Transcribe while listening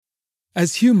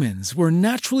As humans, we're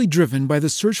naturally driven by the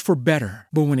search for better.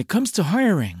 But when it comes to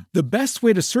hiring, the best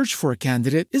way to search for a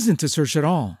candidate isn't to search at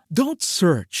all. Don't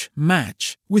search,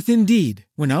 match with Indeed.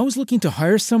 When I was looking to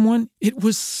hire someone, it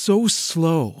was so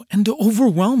slow and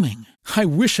overwhelming. I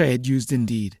wish I had used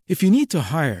Indeed. If you need to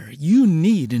hire, you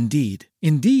need Indeed.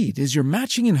 Indeed is your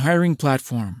matching and hiring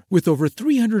platform with over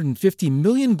 350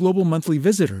 million global monthly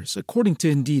visitors, according to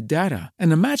Indeed data,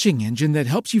 and a matching engine that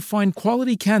helps you find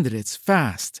quality candidates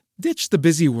fast. Ditch the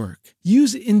busy work.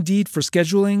 Use Indeed for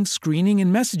scheduling, screening,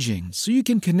 and messaging so you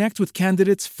can connect with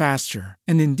candidates faster.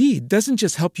 And Indeed doesn't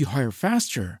just help you hire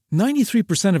faster.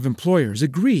 93% of employers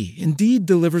agree Indeed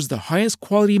delivers the highest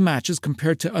quality matches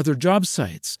compared to other job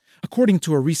sites, according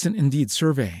to a recent Indeed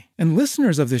survey. And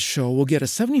listeners of this show will get a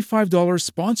 $75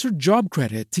 sponsored job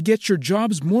credit to get your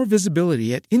jobs more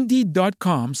visibility at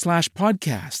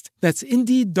Indeed.com/podcast. That's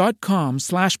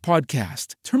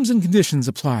Indeed.com/podcast. Terms and conditions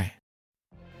apply.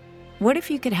 What if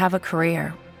you could have a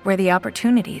career where the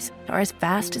opportunities are as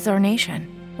vast as our nation,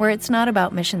 where it's not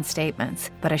about mission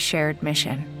statements, but a shared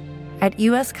mission? At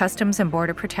U.S. Customs and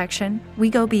Border Protection,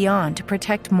 we go beyond to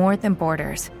protect more than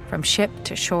borders. From ship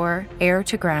to shore, air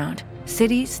to ground,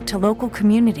 cities to local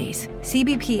communities,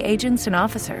 CBP agents and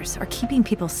officers are keeping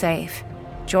people safe.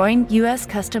 Join U.S.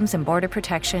 Customs and Border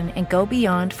Protection and go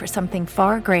beyond for something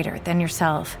far greater than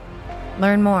yourself.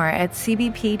 Learn more at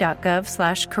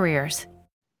cbp.gov/careers.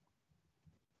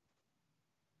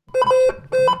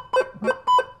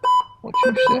 What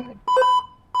you said?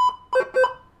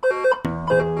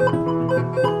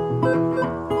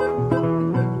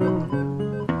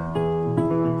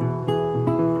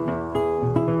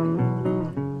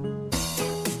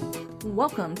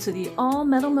 Welcome to the All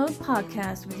Metal Mode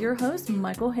podcast with your host,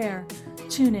 Michael Hare.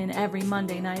 Tune in every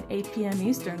Monday night, 8 p.m.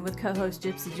 Eastern with co-host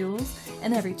Gypsy Jules,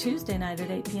 and every Tuesday night at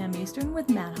 8 p.m. Eastern with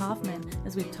Matt Hoffman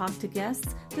as we talk to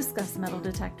guests, discuss metal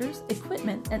detectors,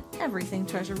 equipment, and everything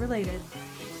treasure related.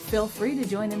 Feel free to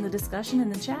join in the discussion in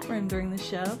the chat room during the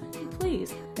show, and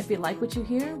please, if you like what you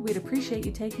hear, we'd appreciate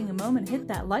you taking a moment, hit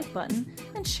that like button,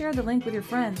 and share the link with your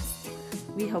friends.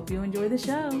 We hope you enjoy the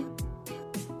show.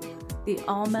 The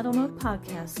All Metal Mode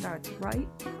podcast starts right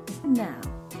now.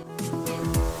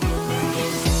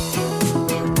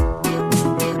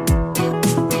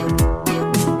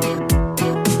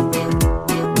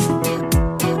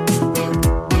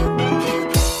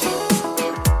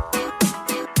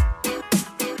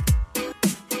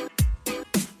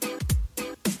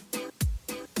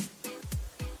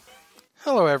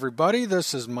 Hello, everybody.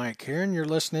 This is Mike here, and you're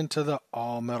listening to the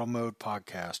All Metal Mode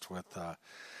podcast with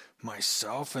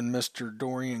myself and Mr.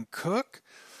 Dorian Cook.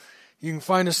 You can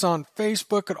find us on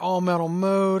Facebook at All Metal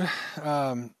Mode,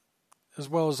 as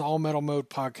well as All Metal Mode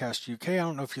Podcast UK. I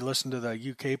don't know if you listen to the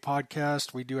UK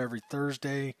podcast. We do every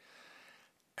Thursday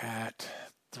at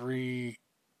 3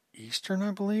 Eastern, I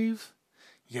believe.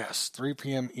 Yes, 3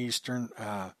 p.m. Eastern.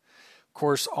 Of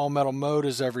course, All Metal Mode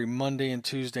is every Monday and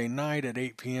Tuesday night at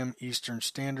 8 p.m. Eastern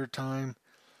Standard Time.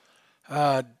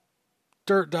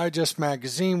 Dirt Digest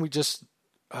Magazine, we just,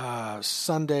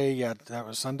 Sunday,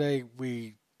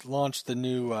 we launched the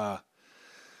new,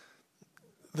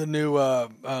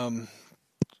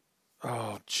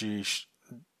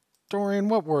 Dorian,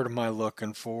 what word am I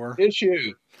looking for?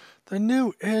 Issue. The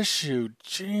new issue,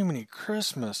 Jiminy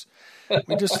Christmas.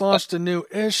 We just launched a new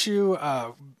issue.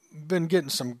 Been getting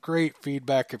some great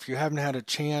feedback. If you haven't had a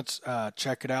chance,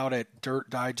 check it out at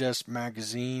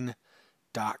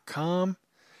dirtdigestmagazine.com.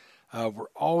 We're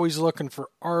always looking for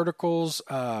articles,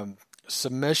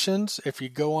 submissions. If you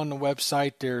go on the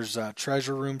website, there's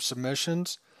treasure room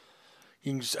submissions.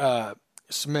 You can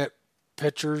submit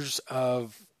pictures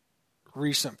of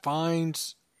recent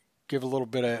finds, give a little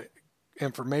bit of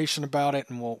information about it,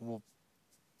 and we'll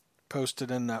post it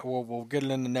in that. We'll get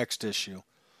it in the next issue.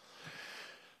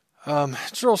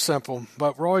 It's real simple,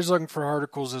 but we're always looking for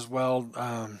articles as well.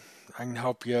 I can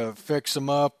help you fix them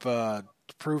up,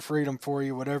 proofread them for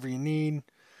you, whatever you need.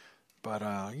 But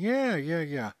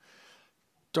yeah.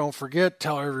 Don't forget,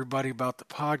 tell everybody about the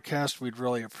podcast. We'd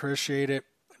really appreciate it.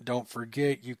 Don't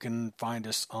forget, you can find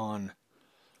us on,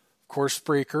 of course,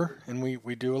 Spreaker, and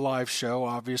we do a live show.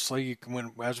 Obviously, you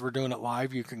can, as we're doing it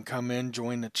live, you can come in,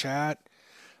 join the chat.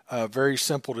 Very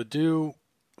simple to do.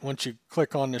 Once you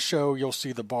click on the show, you'll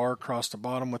see the bar across the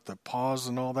bottom with the pause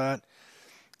and all that.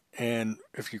 And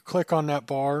if you click on that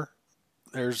bar,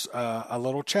 there's a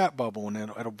little chat bubble, and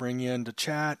it'll bring you into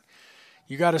chat.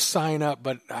 You got to sign up,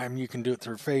 but you can do it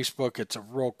through Facebook. It's a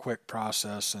real quick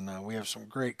process, and we have some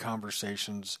great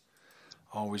conversations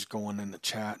always going in the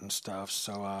chat and stuff.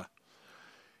 So,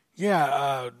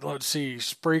 Yeah, let's see,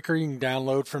 Spreaker, you can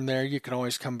download from there. You can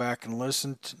always come back and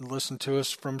listen to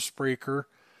us from Spreaker.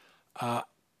 Uh,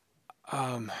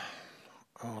 um,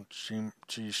 oh,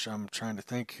 geez, I'm trying to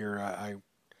think here.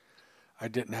 I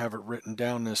didn't have it written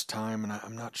down this time, and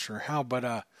I'm not sure how,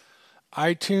 but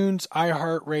iTunes,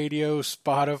 iHeartRadio,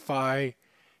 Spotify,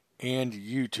 and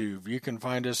YouTube. You can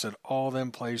find us at all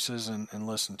them places and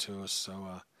listen to us.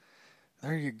 So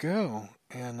there you go.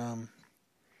 And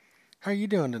how you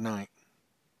doing tonight,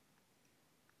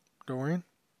 Dorian?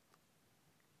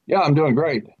 Yeah, I'm doing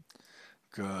great.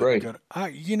 Good. Great. Good.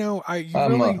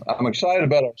 I'm excited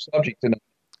about our subject tonight.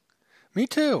 Me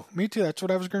too. That's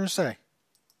what I was going to say.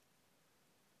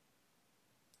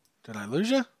 Did I lose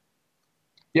you?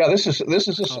 Yeah, this is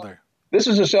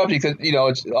a subject that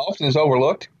it's often is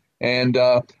overlooked, and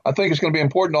I think it's going to be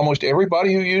important to almost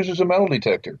everybody who uses a metal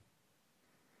detector.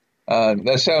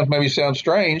 That sounds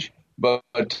strange, but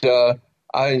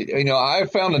I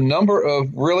found a number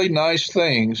of really nice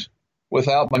things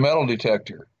without my metal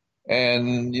detector,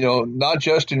 and not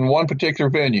just in one particular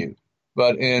venue,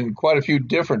 but in quite a few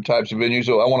different types of venues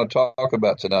that I want to talk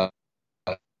about tonight.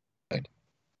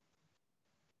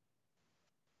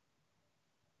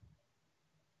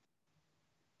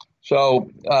 So,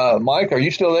 Mike, are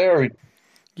you still there?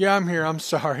 Yeah, I'm here. I'm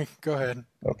sorry. Go ahead.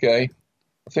 Okay.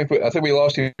 I think we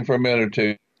lost him for a minute or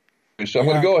two. So I'm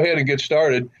going to go ahead and get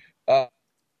started. I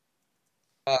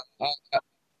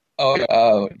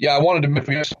wanted to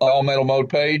mention the All Metal Mode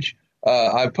page.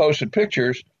 I posted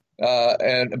pictures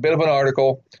and a bit of an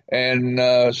article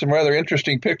and some rather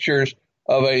interesting pictures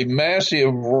of a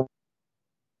massive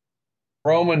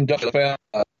Roman dump.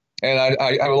 And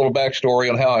I have a little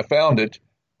backstory on how I found it.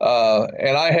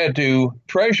 And I had to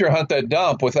treasure hunt that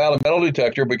dump without a metal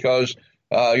detector because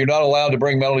you're not allowed to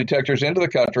bring metal detectors into the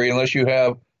country unless you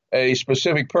have a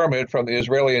specific permit from the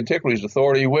Israeli Antiquities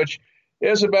Authority, which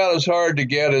is about as hard to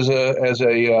get as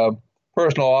a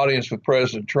personal audience with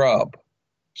President Trump.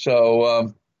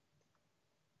 So,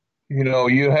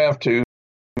 you have to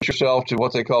put yourself to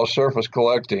what they call surface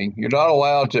collecting. You're not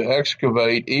allowed to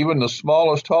excavate even the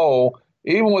smallest hole,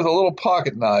 even with a little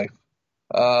pocket knife.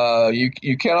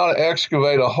 You cannot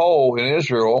excavate a hole in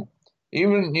Israel,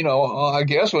 even, I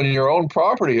guess on your own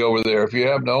property over there. If you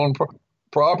have no own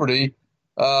property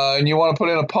and you want to put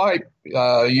in a pipe,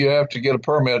 you have to get a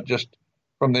permit just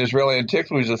from the Israeli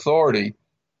Antiquities Authority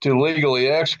to legally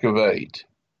excavate.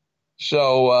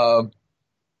 So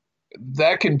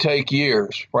that can take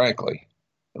years, frankly,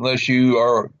 unless you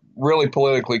are really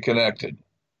politically connected.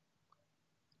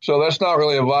 So that's not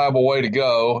really a viable way to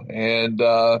go. And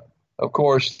of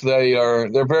course,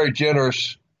 they're very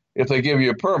generous if they give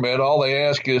you a permit. All they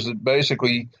ask is that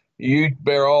basically you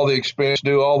bear all the expense,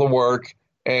 do all the work,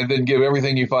 and then give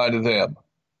everything you find to them.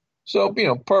 So,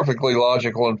 perfectly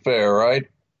logical and fair, right?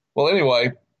 Well,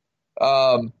 anyway,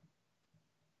 the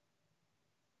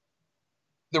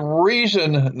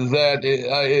reason that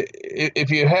if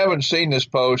you haven't seen this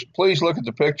post, please look at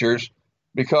the pictures,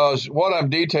 because what I'm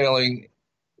detailing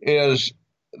is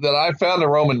that I found a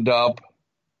Roman dump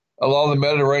along the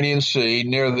Mediterranean Sea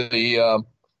near the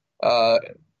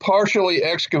partially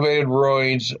excavated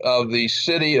ruins of the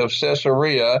city of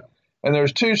Caesarea. And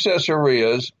there's two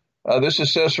Caesareas. This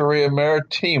is Caesarea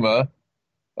Maritima.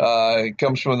 It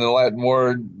comes from the Latin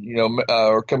word,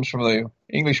 or comes from the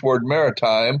English word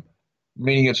maritime,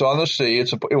 meaning it's on the sea.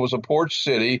 It was a port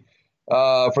city.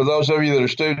 For those of you that are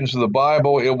students of the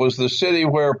Bible, it was the city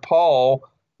where Paul,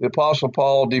 the Apostle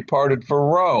Paul, departed for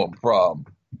Rome from.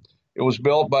 It was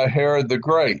built by Herod the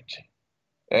Great,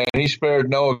 and he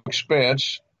spared no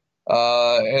expense.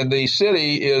 And the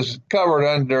city is covered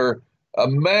under a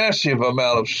massive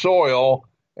amount of soil,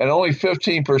 and only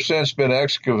 15% has been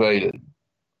excavated.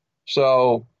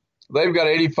 So they've got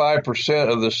 85%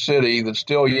 of the city that's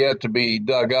still yet to be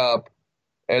dug up,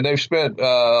 and they've spent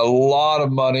a lot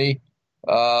of money,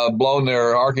 blown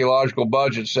their archaeological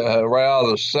budgets right out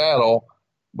of the saddle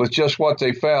with just what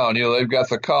they found. They've got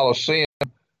the Colosseum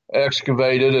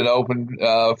excavated and opened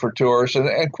for tourists,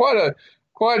 and quite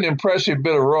an impressive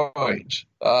bit of ruins.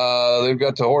 They've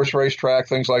got the horse race track,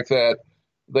 things like that.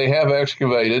 They have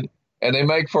excavated, and they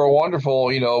make for a wonderful,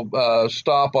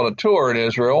 stop on a tour in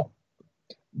Israel.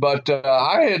 But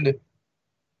I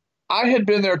had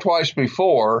been there twice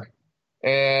before,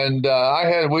 and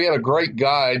we had a great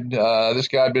guide. This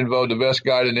guy had been voted the best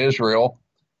guide in Israel,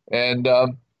 and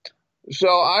so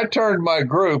I turned my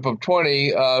group of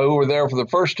 20 who were there for the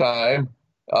first time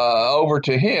over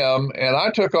to him, and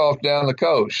I took off down the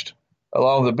coast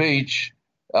along the beach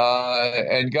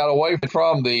and got away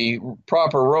from the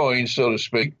proper ruins, so to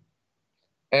speak.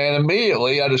 And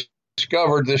immediately I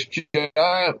discovered this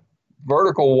giant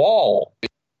vertical wall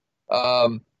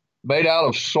made out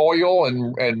of soil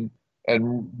and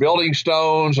building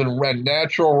stones and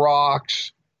natural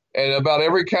rocks and about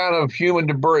every kind of human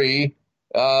debris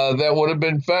that would have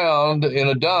been found in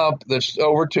a dump that's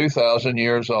over 2,000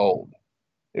 years old.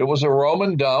 It was a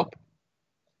Roman dump.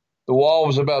 The wall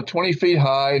was about 20 feet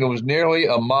high and it was nearly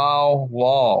a mile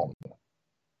long.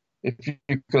 If you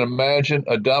can imagine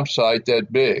a dump site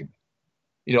that big.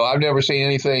 You know, I've never seen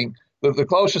anything. The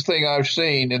closest thing I've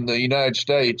seen in the United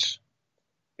States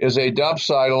is a dump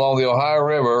site along the Ohio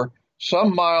River,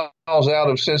 some miles out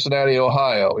of Cincinnati,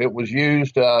 Ohio. It was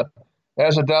used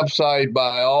as a dump site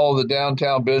by all the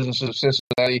downtown businesses of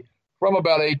Cincinnati from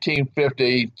about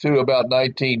 1850 to about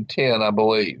 1910, I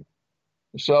believe.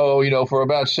 So, you know, for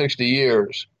about 60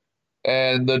 years.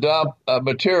 And the dump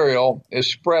material is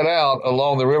spread out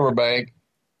along the riverbank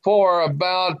for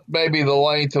about maybe the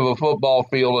length of a football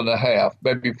field and a half,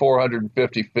 maybe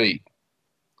 450 feet.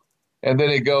 And then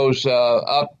it goes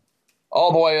up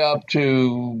all the way up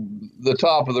to the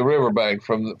top of the riverbank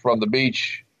from the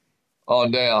beach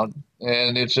on down.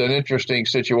 And it's an interesting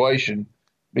situation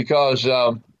because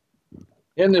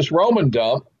in this Roman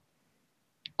dump,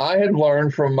 I had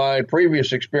learned from my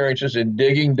previous experiences in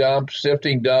digging dumps,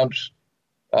 sifting dumps,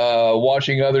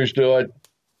 watching others do it,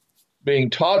 being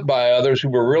taught by others who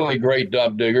were really great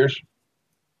dump diggers.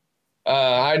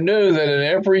 I knew that in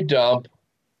every dump,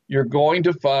 you're going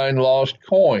to find lost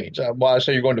coins. Well, I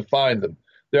say you're going to find them.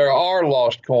 There are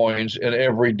lost coins in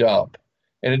every dump.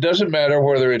 And it doesn't matter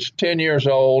whether it's 10 years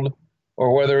old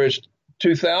or whether it's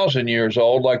 2,000 years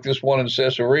old, like this one in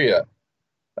Caesarea.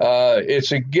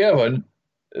 It's a given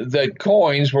that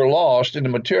coins were lost in the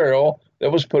material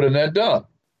that was put in that dump.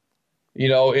 You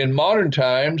know, in modern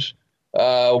times,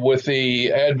 with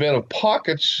the advent of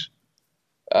pockets,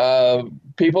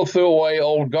 people threw away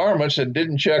old garments and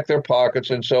didn't check their pockets,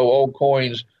 and so old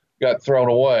coins got thrown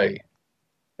away.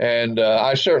 And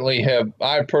I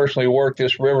personally worked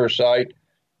this river site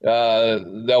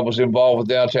that was involved with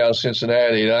downtown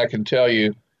Cincinnati, and I can tell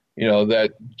you, you know,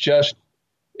 that just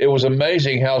it was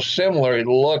amazing how similar it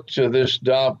looked to this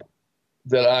dump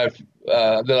that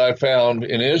I found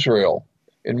in Israel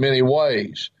in many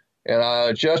ways.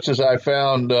 And just as I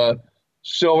found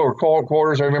silver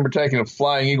quarters, I remember taking a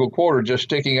Flying Eagle quarter just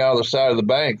sticking out of the side of the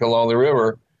bank along the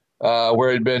river where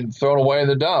it had been thrown away in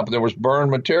the dump. There was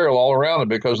burned material all around it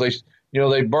because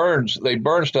they burn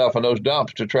stuff in those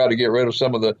dumps to try to get rid of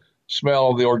some of the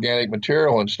smell of the organic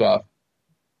material and stuff.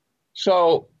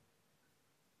 So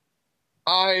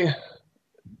I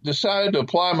decided to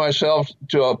apply myself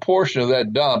to a portion of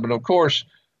that dump. And of course,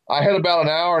 I had about an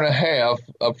hour and a half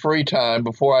of free time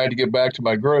before I had to get back to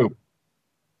my group.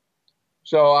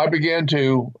 So I began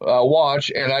to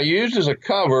watch, and I used as a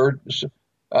cover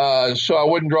so I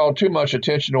wouldn't draw too much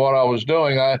attention to what I was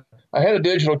doing. I had a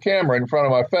digital camera in front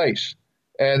of my face,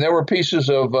 and there were pieces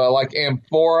of like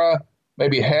amphora,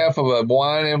 maybe half of a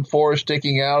wine amphora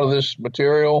sticking out of this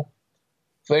material,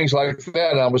 things like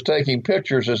that. And I was taking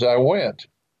pictures as I went.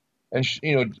 And,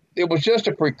 you know, it was just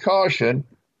a precaution.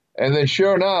 And then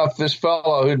sure enough, this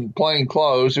fellow in plain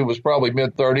clothes, who was probably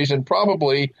mid-30s and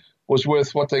probably was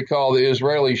with what they call the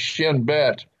Israeli Shin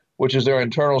Bet, which is their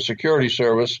internal security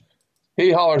service,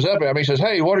 he hollers up at me. He says,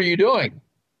 "Hey, what are you doing?"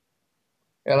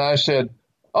 And I said,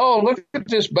 "Oh, look at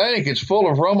this bank. It's full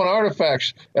of Roman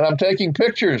artifacts, and I'm taking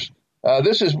pictures.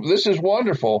 This is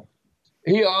wonderful."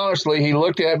 He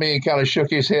looked at me and kind of shook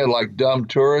his head like dumb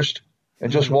tourist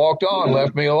and just walked on,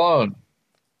 left me alone.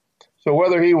 So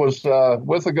whether he was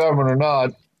with the government or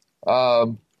not,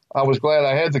 I was glad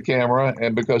I had the camera,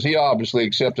 and because he obviously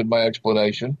accepted my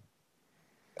explanation.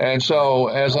 And so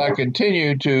as I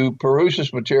continued to peruse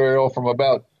this material from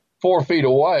about 4 feet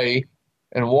away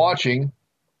and watching.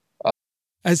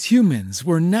 As humans,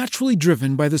 we're naturally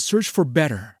driven by the search for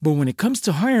better. But when it comes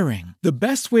to hiring, the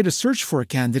best way to search for a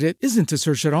candidate isn't to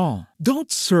search at all.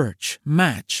 Don't search,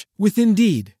 match with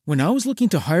Indeed. When I was looking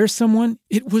to hire someone,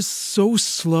 it was so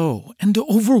slow and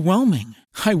overwhelming.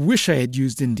 I wish I had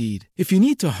used Indeed. If you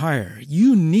need to hire,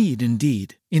 you need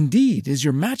Indeed. Indeed is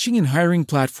your matching and hiring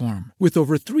platform with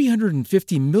over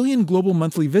 350 million global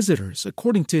monthly visitors,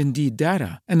 according to Indeed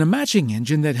data, and a matching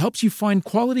engine that helps you find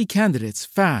quality candidates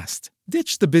fast.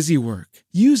 Ditch the busy work.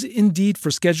 Use Indeed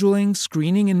for scheduling,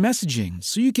 screening, and messaging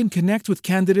so you can connect with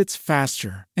candidates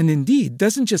faster. And Indeed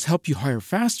doesn't just help you hire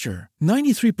faster.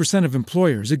 93% of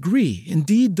employers agree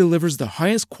Indeed delivers the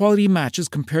highest quality matches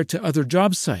compared to other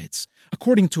job sites.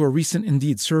 according to a recent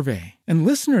Indeed survey. And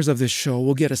listeners of this show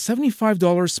will get a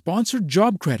 $75 sponsored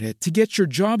job credit to get your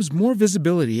jobs more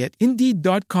visibility at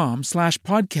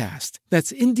Indeed.com/podcast.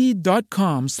 That's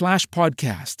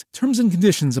Indeed.com/podcast. Terms and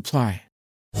conditions apply.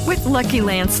 With Lucky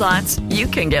Land Slots, you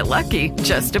can get lucky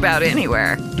just about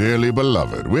anywhere. Dearly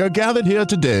beloved, we are gathered here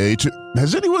today to...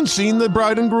 Has anyone seen the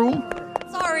bride and groom?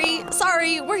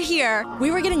 Sorry, we're here.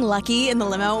 We were getting lucky in the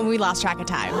limo and we lost track of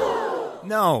time.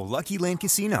 No, Lucky Land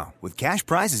Casino, with cash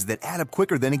prizes that add up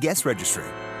quicker than a guest registry.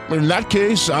 In that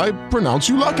case, I pronounce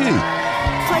you lucky.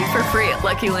 Play for free at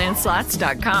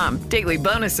LuckyLandSlots.com. Daily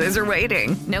bonuses are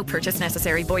waiting. No purchase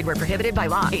necessary. Void where prohibited by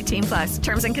law. 18+.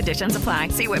 Terms and conditions apply.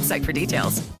 See website for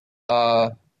details.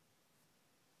 After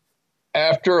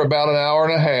about an hour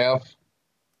and a half,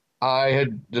 I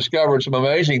had discovered some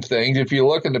amazing things. If you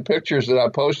look in the pictures that I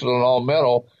posted on All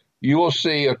Metal, you will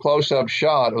see a close-up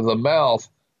shot of the mouth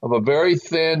of a very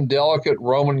thin, delicate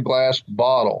Roman glass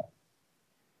bottle.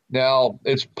 Now,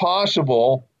 it's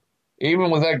possible, even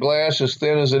with that glass as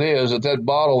thin as it is, that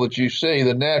bottle that you see,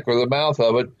 the neck or the mouth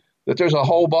of it, that there's a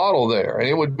whole bottle there. And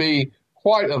it would be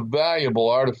quite a valuable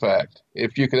artifact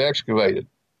if you could excavate it.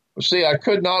 But see, I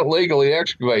could not legally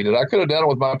excavate it. I could have done it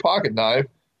with my pocket knife,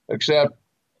 except,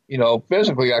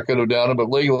 physically I could have done it, but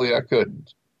legally I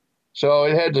couldn't. So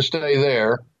it had to stay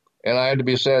there, and I had to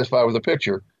be satisfied with the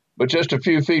picture. But just a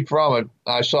few feet from it,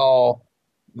 I saw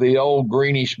the old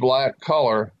greenish black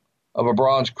color of a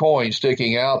bronze coin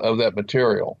sticking out of that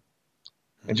material.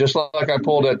 And just like I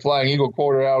pulled that Flying Eagle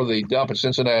quarter out of the dump at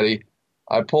Cincinnati,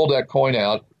 I pulled that coin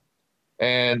out,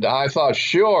 and I thought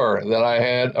sure that I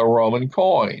had a Roman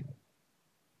coin.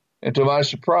 And to my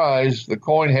surprise, the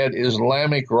coin had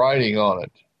Islamic writing on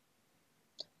it.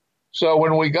 So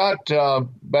when we got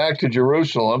back to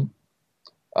Jerusalem,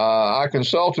 I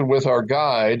consulted with our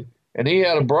guide, and he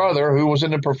had a brother who was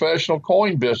in the professional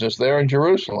coin business there in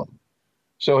Jerusalem.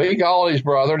 So he called his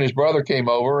brother, and his brother came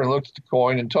over and looked at the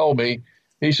coin and told me,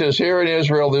 he says, here in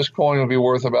Israel, this coin will be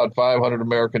worth about $500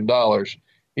 American.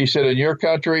 He said, in your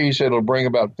country, he said, it'll bring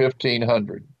about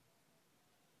 $1,500.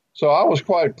 So I was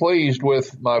quite pleased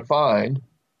with my find.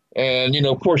 And,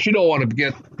 of course, you don't want to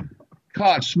get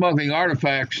caught smuggling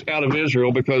artifacts out of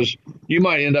Israel because you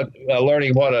might end up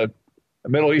learning what a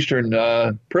Middle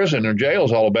Eastern prison or jail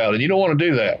is all about. And you don't want to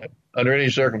do that under any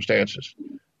circumstances.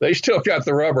 They still got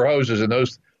the rubber hoses in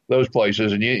those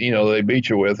places, and they beat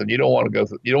you with, and you don't want to go.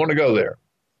 You don't want to go there.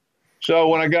 So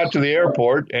when I got to the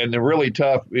airport and the really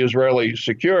tough Israeli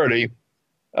security,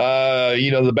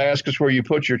 the baskets where you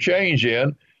put your change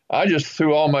in, I just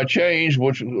threw all my change,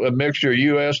 which was a mixture of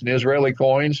U.S. and Israeli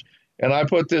coins, and I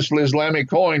put this Islamic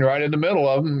coin right in the middle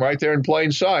of them, right there in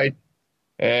plain sight,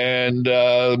 and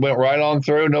went right on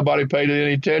through. Nobody paid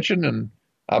any attention, and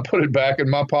I put it back in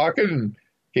my pocket and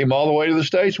came all the way to the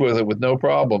States with it with no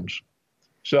problems.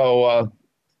 So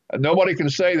nobody can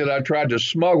say that I tried to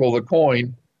smuggle the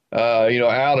coin,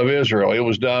 out of Israel. It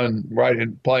was done right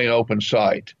in plain open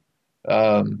sight.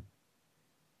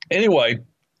 Anyway,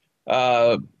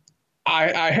 I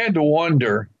had to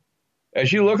wonder,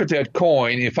 as you look at that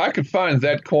coin, if I could find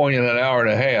that coin in an hour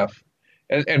and a half,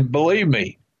 and believe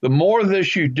me, the more of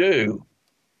this you do,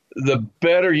 the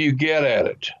better you get at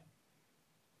it.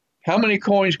 How many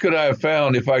coins could I have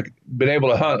found if I'd been able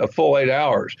to hunt a full 8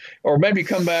 hours? Or maybe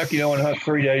come back, and hunt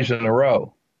 3 days in a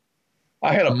row.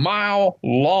 I had a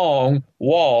mile-long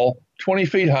wall, 20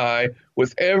 feet high,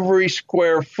 with every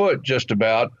square foot just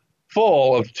about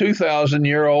full of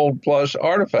 2,000-year-old plus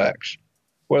artifacts,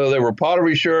 whether they were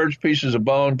pottery sherds, pieces of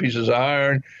bone, pieces of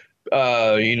iron,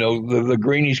 the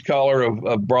greenish color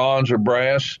of bronze or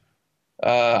brass.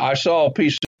 I saw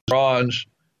pieces of bronze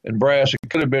and brass. It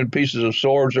could have been pieces of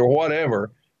swords or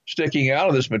whatever sticking out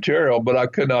of this material, but I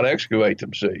could not excavate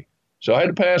them, see. So I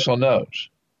had to pass on those.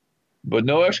 But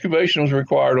no excavation was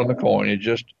required on the coin. It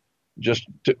just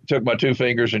took my 2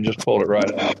 fingers and just pulled it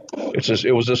right out.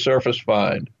 It was a surface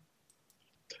find.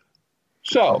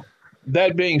 So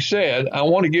that being said, I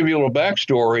want to give you a little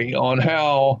backstory on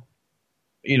how,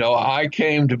 I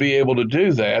came to be able to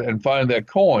do that and find that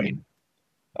coin.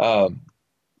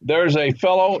 There's a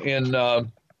fellow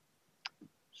in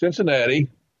Cincinnati,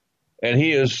 and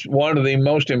he is one of the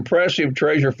most impressive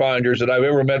treasure finders that I've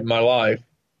ever met in my life.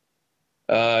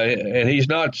 And he's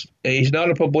not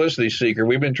a publicity seeker.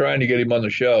 We've been trying to get him on the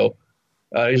show.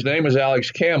 His name is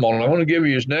Alex Campbell, and I want to give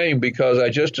you his name because I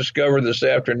just discovered this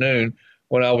afternoon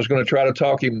when I was going to try to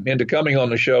talk him into coming on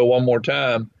the show one more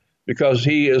time, because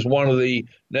he is one of the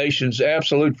nation's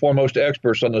absolute foremost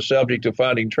experts on the subject of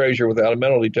finding treasure without a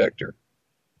metal detector.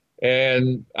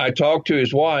 And I talked to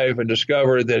his wife and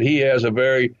discovered that he has a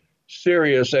very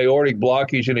serious aortic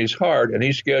blockage in his heart, and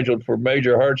he's scheduled for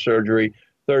major heart surgery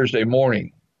Thursday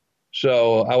morning.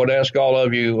 So I would ask all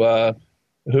of you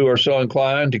who are so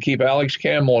inclined to keep Alex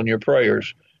Campbell in your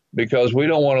prayers, because we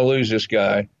don't want to lose this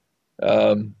guy.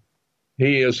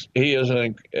 He's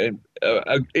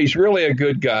really a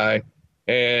good guy,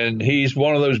 and he's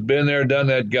one of those been there, done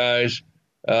that guys.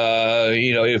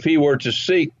 If he were to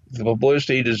seek the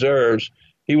publicity he deserves,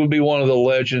 he would be one of the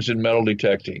legends in metal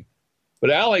detecting. But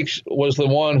Alex was the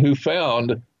one who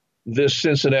found this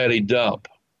Cincinnati dump.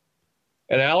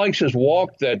 And Alex has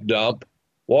walked that dump,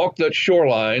 walked that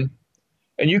shoreline,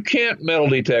 and you can't metal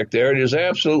detect there. It is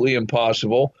absolutely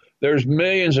impossible. There's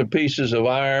millions of pieces of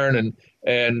iron,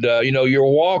 and you're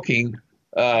walking.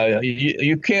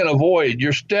 You can't avoid.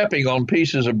 You're stepping on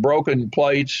pieces of broken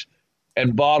plates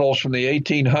and bottles from the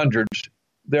 1800s.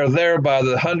 They're there by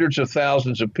the hundreds of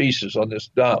thousands of pieces on this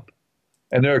dump.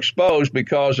 And they're exposed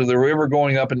because of the river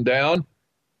going up and down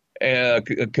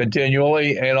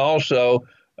continually, and also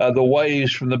the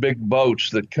waves from the big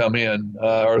boats that come in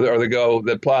or they go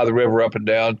that ply the river up and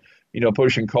down,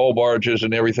 pushing coal barges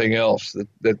and everything else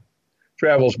that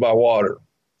travels by water.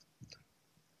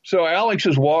 So Alex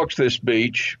has walked this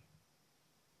beach,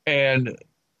 and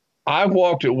I've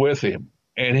walked it with him.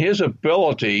 And his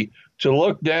ability to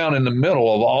look down in the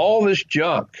middle of all this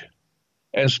junk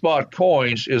and spot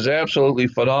coins is absolutely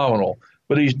phenomenal.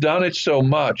 But he's done it so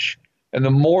much, and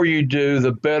the more you do,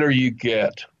 the better you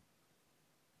get.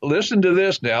 Listen to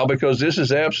this now, because this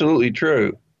is absolutely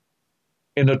true.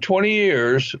 In the 20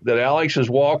 years that Alex has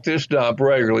walked this dump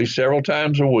regularly, several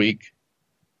times a week,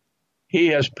 he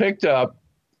has picked up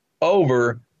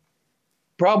over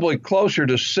probably closer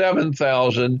to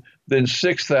 7,000 than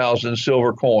 6,000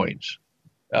 silver coins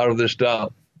out of this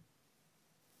dump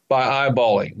by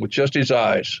eyeballing with just his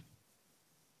eyes.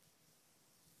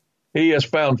 He has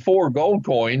found 4 gold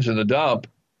coins in the dump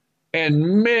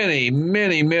and many,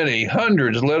 many, many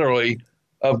hundreds, literally,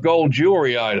 of gold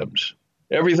jewelry items.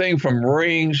 Everything from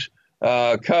rings,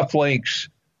 cufflinks,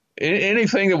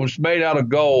 anything that was made out of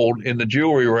gold in the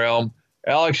jewelry realm.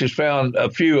 Alex has found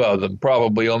a few of them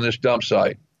probably on this dump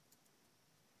site.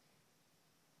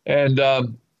 And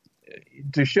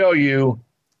to show you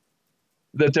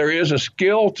that there is a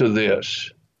skill to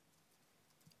this,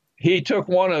 he took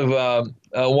one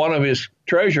of his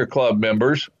Treasure Club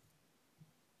members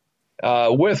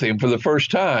with him for the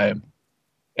first time.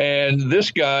 And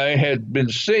this guy had been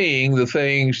seeing the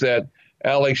things that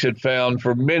Alex had found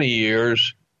for many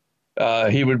years.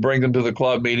 He would bring them to the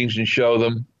club meetings and show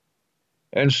them.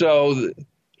 And so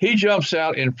he jumps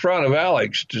out in front of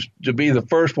Alex to be the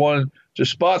first one to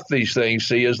spot these things,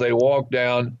 see, as they walk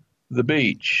down the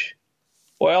beach.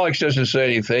 Well, Alex doesn't say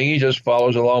anything. He just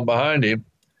follows along behind him.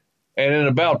 And in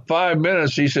about 5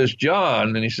 minutes, he says,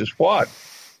 "John," and he says, "What?"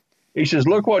 He says,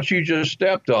 "Look what you just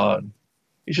stepped on."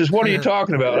 He says, "What are you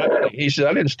talking about?" He said,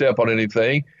 "I didn't step on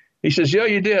anything." He says, "Yeah,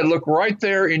 you did. Look right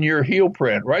there in your heel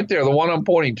print, right there, the one I'm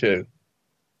pointing to."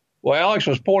 Well, Alex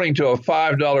was pointing to a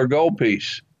 $5 gold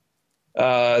piece.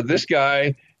 This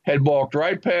guy had walked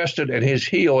right past it, and his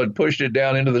heel had pushed it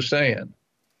down into the sand.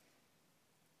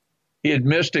 He had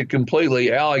missed it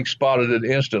completely. Alex spotted it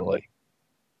instantly.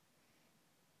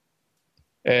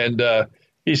 And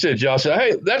he said, John said,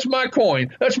 "Hey, that's my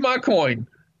coin. That's my coin." And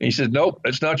he said, "Nope,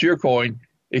 that's not your coin.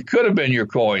 It could have been your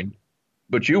coin,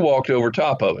 but you walked over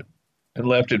top of it and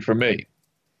left it for me."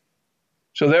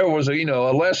 So there was a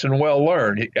lesson well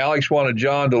learned. Alex wanted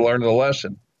John to learn the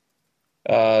lesson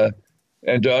and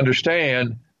to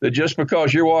understand that just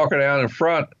because you're walking out in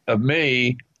front of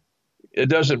me, it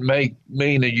doesn't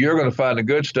mean that you're going to find the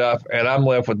good stuff and I'm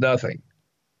left with nothing.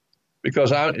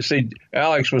 Because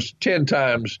Alex was 10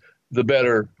 times the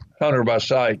better hunter by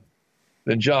sight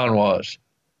than John was.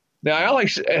 Now,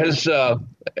 Alex has,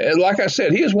 like I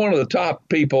said, he is one of the top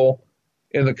people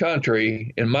in the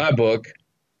country, in my book,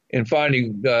 in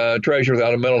finding treasure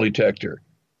without a metal detector.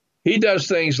 He does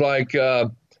things like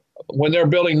when they're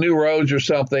building new roads or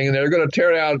something, and they're going to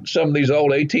tear out some of these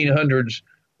old 1800s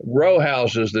row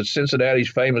houses that Cincinnati's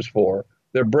famous for.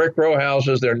 They're brick row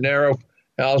houses. They're narrow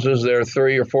houses. They're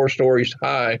 3 or 4 stories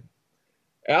high.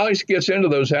 Alex gets into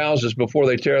those houses before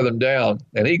they tear them down,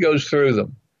 and he goes through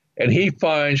them, and he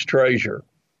finds treasure.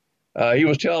 He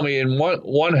was telling me in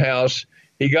one house,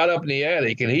 he got up in the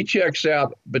attic, and he checks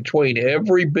out between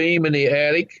every beam in the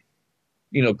attic,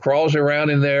 crawls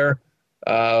around in there,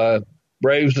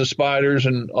 braves the spiders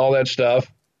and all that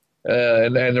stuff,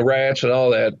 and the rats and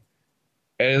all that.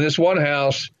 And in this one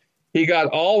house, he got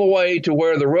all the way to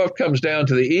where the roof comes down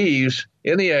to the eaves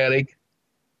in the attic,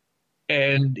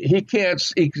 and he can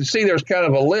see there's kind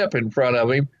of a lip in front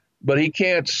of him but he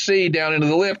can't see down into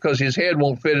the lip because his head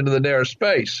won't fit into the narrow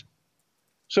space.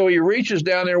 So he reaches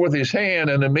down there with his hand,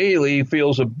 and immediately he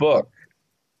feels a book.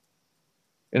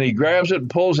 And he grabs it and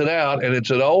pulls it out, and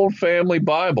it's an old family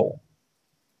Bible.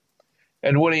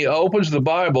 And when he opens the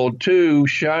Bible, 2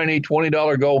 shiny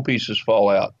 $20 gold pieces fall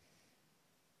out.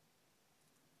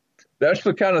 That's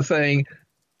the kind of thing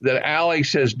that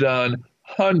Alex has done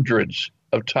hundreds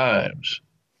of times.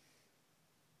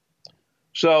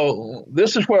 So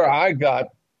this is where I got,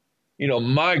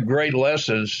 my great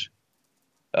lessons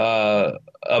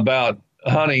about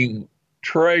hunting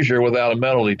treasure without a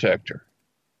metal detector.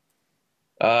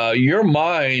 Your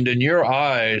mind and your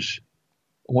eyes,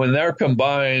 when they're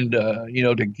combined,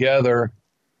 together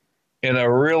in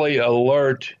a really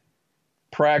alert,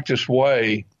 practiced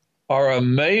way, are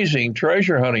amazing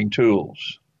treasure hunting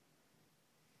tools.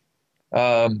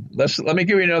 Let me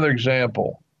give you another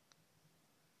example.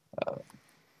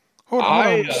 Hold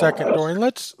on a second, Dorian.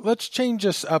 Let's change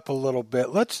this up a little bit.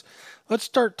 Let's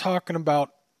start talking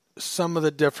about some of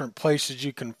the different places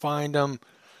you can find them.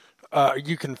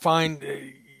 You can find,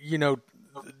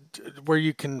 where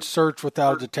you can search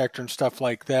without a detector and stuff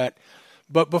like that.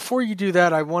 But before you do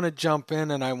that, I want to jump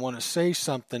in and I want to say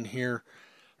something here.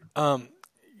 I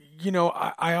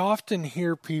often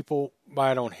hear people, but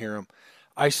I don't hear them.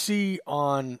 I see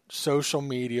on social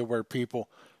media where people,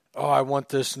 I want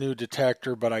this new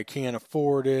detector, but I can't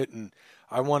afford it. And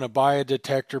I want to buy a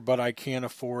detector, but I can't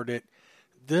afford it.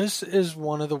 This is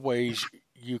one of the ways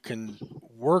you can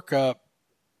work up,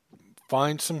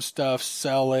 find some stuff,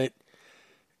 sell it,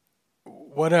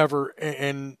 whatever.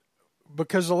 And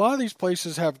because a lot of these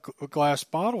places have glass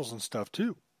bottles and stuff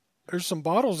too. There's some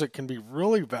bottles that can be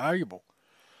really valuable.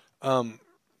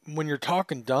 When you're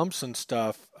talking dumps and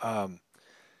stuff,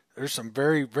 there's some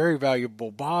very, very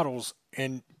valuable bottles,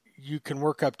 and you can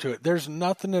work up to it. There's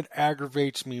nothing that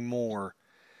aggravates me more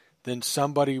than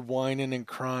somebody whining and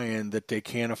crying that they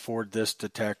can't afford this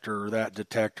detector or that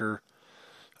detector.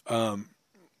 So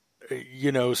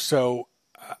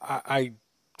I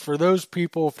for those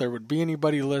people, if there would be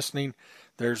anybody listening,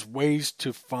 there's ways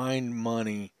to find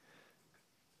money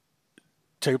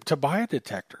to buy a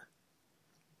detector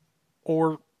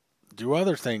or do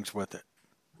other things with it.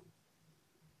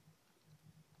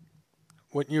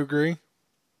 Wouldn't you agree?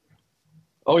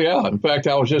 Oh, yeah. In fact,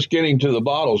 I was just getting to the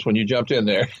bottles when you jumped in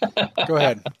there. Go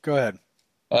ahead.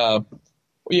 What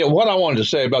I wanted to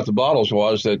say about the bottles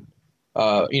was that,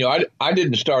 I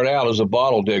didn't start out as a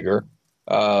bottle digger.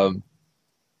 I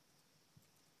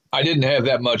didn't have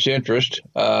that much interest.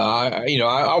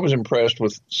 I was impressed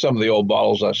with some of the old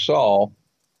bottles I saw,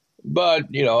 but,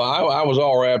 I was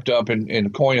all wrapped up in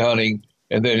coin hunting,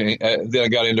 and then I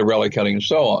got into relic hunting and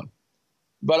so on.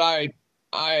 But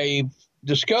I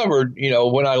discovered,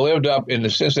 when I lived up in the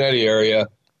Cincinnati area,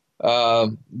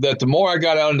 that the more I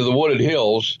got out into the wooded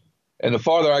hills and the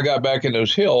farther I got back in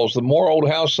those hills, the more old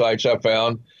house sites I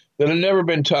found that had never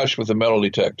been touched with a metal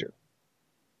detector.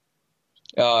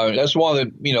 That's one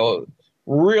of the,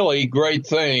 really great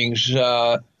things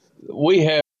we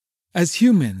have. As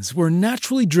humans, we're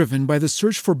naturally driven by the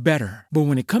search for better. But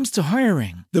when it comes to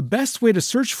hiring, the best way to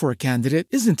search for a candidate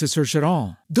isn't to search at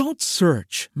all. Don't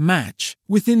search, match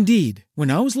with Indeed.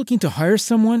 When I was looking to hire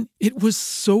someone, it was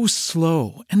so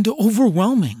slow and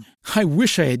overwhelming. I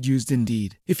wish I had used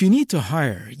Indeed. If you need to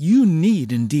hire, you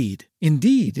need Indeed.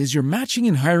 Indeed is your matching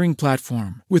and hiring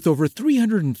platform with over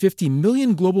 350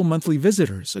 million global monthly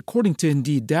visitors, according to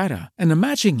Indeed data, and a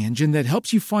matching engine that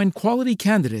helps you find quality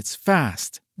candidates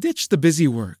fast. Ditch the busy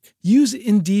work. Use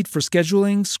Indeed for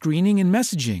scheduling, screening, and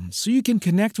messaging so you can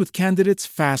connect with candidates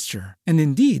faster. And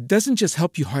Indeed doesn't just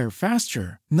help you hire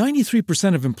faster.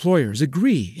 93% of employers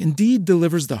agree Indeed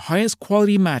delivers the highest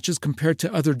quality matches compared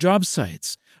to other job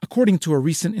sites, according to a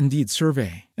recent Indeed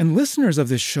survey. And listeners of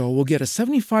this show will get a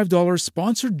 $75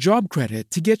 sponsored job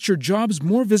credit to get your jobs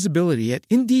more visibility at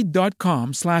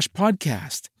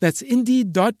Indeed.com/podcast. That's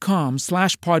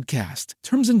Indeed.com/podcast.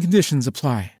 Terms and conditions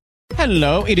apply.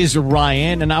 Hello, it is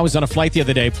Ryan, and I was on a flight the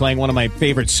other day playing one of my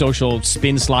favorite social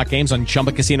spin slot games on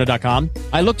ChumbaCasino.com.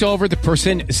 I looked over at the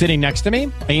person sitting next to me,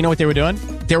 and you know what they were doing?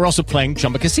 They were also playing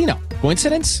Chumba Casino.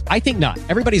 Coincidence? I think not.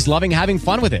 Everybody's loving having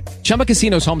fun with it. Chumba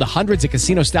Casino is home to hundreds of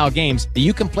casino-style games that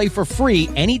you can play for free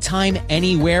anytime,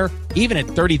 anywhere, even at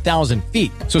 30,000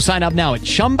 feet. So sign up now at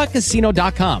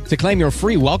ChumbaCasino.com to claim your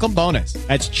free welcome bonus.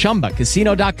 That's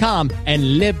ChumbaCasino.com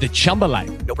and live the Chumba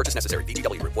life. No purchase necessary.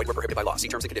 VGW. Void where prohibited by law. See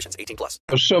terms and conditions. 18+.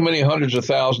 There's so many hundreds of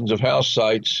thousands of house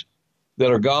sites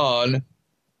that are gone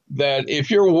that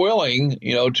if you're willing,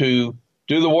 to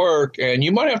do the work, and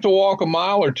you might have to walk a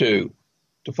mile or two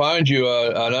to find you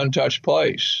an untouched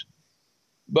place.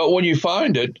 But when you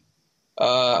find it,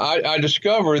 I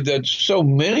discovered that so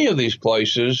many of these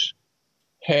places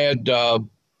had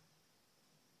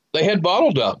they had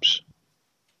bottle dumps.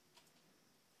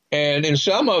 And in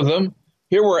some of them,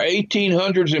 here were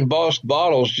 1800s embossed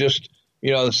bottles, just,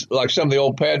 like some of the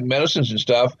old patent medicines and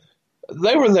stuff.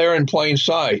 They were there in plain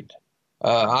sight.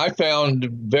 I found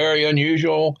very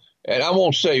unusual, and I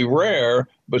won't say rare,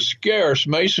 but scarce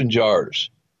mason jars,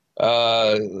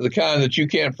 the kind that you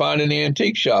can't find in the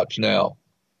antique shops now.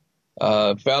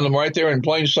 Found them right there in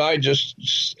plain sight, just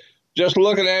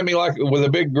looking at me like with a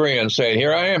big grin, saying,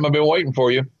 "Here I am. I've been waiting for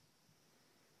you."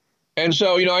 And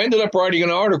so, I ended up writing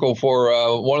an article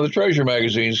for one of the treasure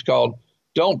magazines called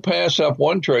 "Don't Pass Up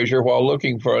One Treasure While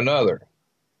Looking for Another."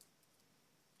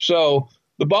 So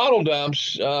the bottle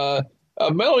dumps, a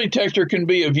metal detector can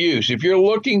be of use. If you're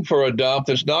looking for a dump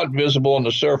that's not visible on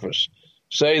the surface,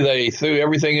 say they threw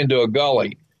everything into a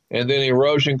gully and then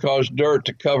erosion caused dirt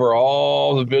to cover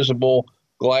all the visible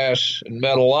glass and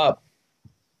metal up.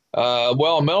 A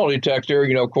metal detector,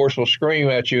 of course, will scream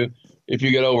at you if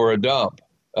you get over a dump.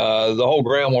 The whole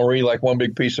ground will read like one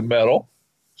big piece of metal.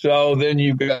 So then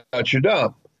you've got your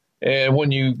dump. And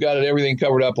when you've got everything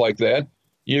covered up like that,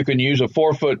 you can use a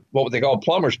 4-foot, what they call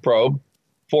plumber's probe,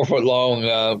 4-foot long,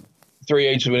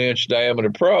 3/8 of an inch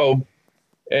diameter probe.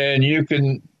 And you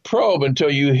can probe until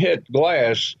you hit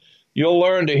glass. You'll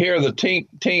learn to hear the tink,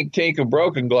 tink, tink of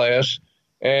broken glass.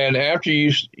 And after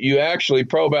you actually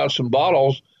probe out some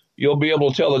bottles, you'll be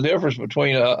able to tell the difference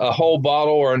between a whole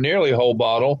bottle or a nearly whole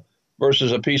bottle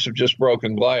versus a piece of just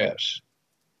broken glass.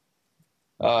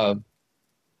 And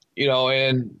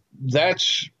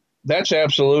that's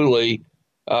absolutely,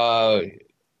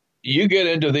 you get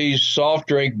into these soft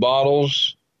drink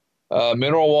bottles,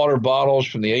 mineral water bottles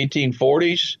from the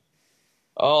 1840s.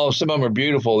 Oh, some of them are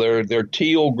beautiful. They're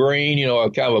teal green,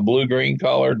 kind of a blue green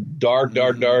color, dark.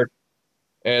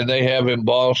 And they have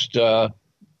embossed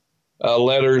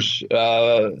letters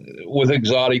with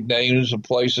exotic names of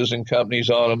places and companies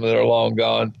on them that are long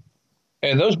gone.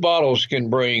 And those bottles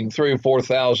can bring $3,000 or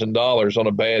 $4,000 on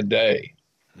a bad day.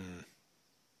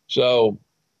 So,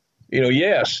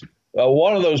 yes,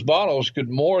 one of those bottles could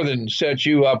more than set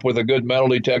you up with a good metal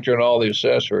detector and all the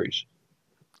accessories.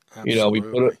 Absolutely.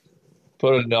 We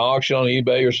put it in the auction on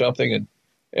eBay or something.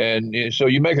 And so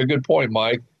you make a good point,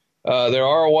 Mike. There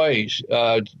are ways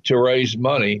to raise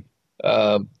money.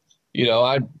 I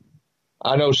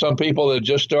know some people that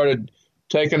just started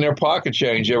taking their pocket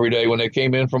change every day when they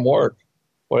came in from work,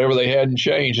 whatever they had in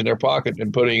change in their pocket,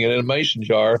 and putting it in a mason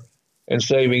jar and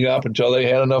saving up until they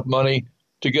had enough money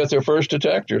to get their first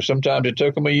detector. Sometimes it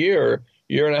took them a year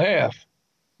and a half.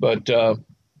 But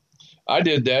I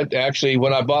did that actually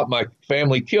when I bought my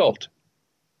family kilt.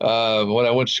 When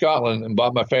I went to Scotland and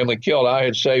bought my family kilt, I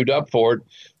had saved up for it.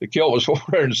 The kilt was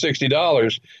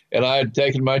 $460, and I had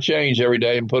taken my change every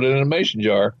day and put it in a mason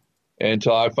jar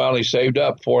until I finally saved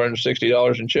up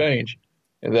 $460 and change.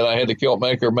 And then I had the kilt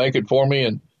maker make it for me,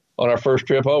 and on our first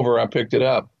trip over, I picked it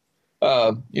up.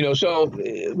 So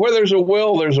where there's a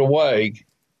will, there's a way.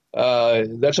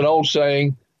 That's an old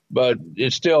saying, but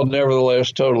it's still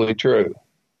nevertheless totally true.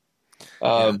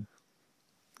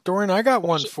 Dorian, I got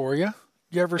one for you.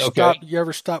 You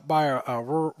ever stop by a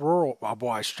rural? Oh boy,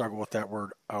 I struggle with that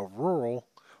word. A rural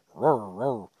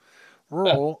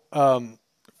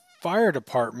fire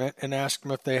department and ask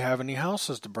them if they have any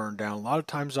houses to burn down. A lot of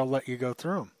times they'll let you go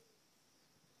through them.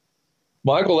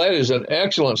 Michael, that is an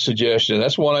excellent suggestion.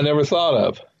 That's one I never thought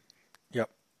of. Yep.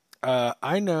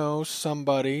 I know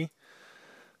somebody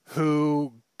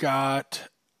who got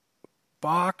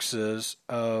boxes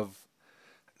of.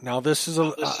 Now this is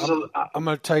I'm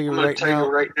going to tell you right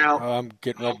now. I'm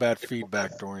getting real bad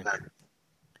feedback, Dorian.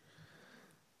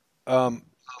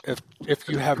 If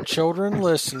you have children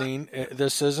listening,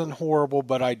 this isn't horrible,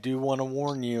 but I do want to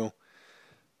warn you.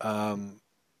 The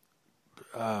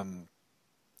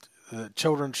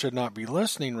children should not be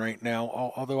listening right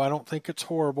now. Although I don't think it's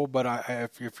horrible, but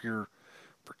if you're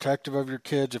protective of your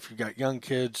kids, if you got young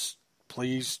kids,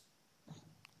 please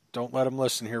don't let them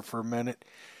listen here for a minute.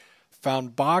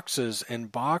 Found boxes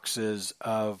and boxes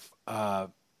of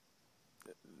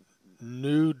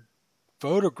nude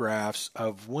photographs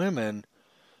of women.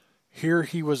 Here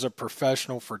he was a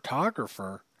professional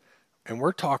photographer, and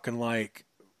we're talking like,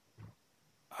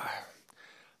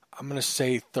 I'm going to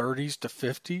say 30s to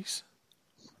 50s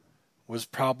was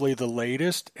probably the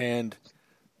latest, and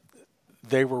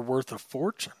they were worth a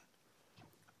fortune.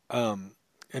 And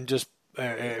just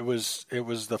it was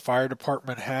the fire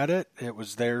department had it. It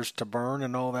was theirs to burn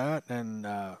and all that, and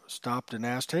stopped and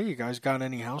asked, "Hey, you guys got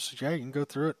any houses? Yeah, you can go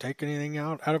through it, take anything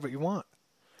out of it you want."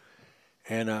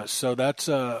 And so that's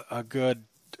a good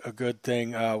a good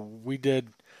thing.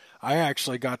 I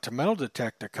actually got to metal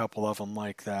detect a couple of them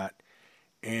like that.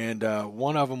 And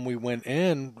one of them we went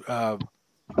in,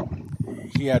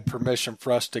 he had permission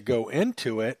for us to go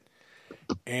into it.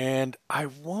 And I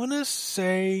want to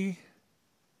say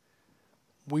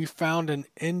we found an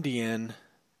Indian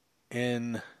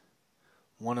in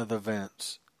one of the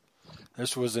vents.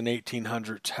 This was an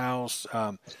 1800s house.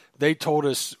 They told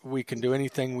us we can do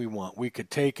anything we want. We could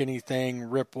take anything,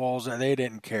 rip walls. They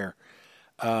didn't care.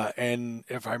 And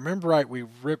if I remember right, we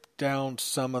ripped down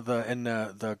some of in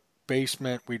the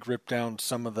basement. We'd ripped down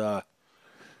some of the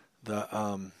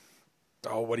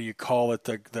what do you call it?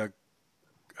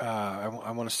 I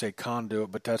want to say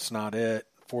conduit, but that's not it,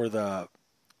 for the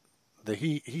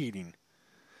heating.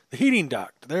 The heating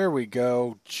duct. There we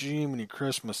go. Jiminy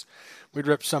Christmas. We'd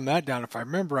ripped some of that down. If I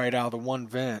remember right, out of the one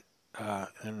vent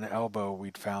in the elbow,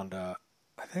 we'd found, I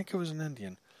think it was an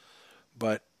Indian.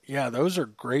 But, yeah, those are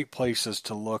great places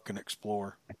to look and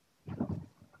explore.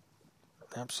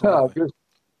 Absolutely.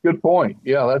 Good point.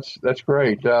 Yeah, that's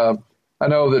great. I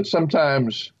know that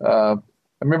sometimes, I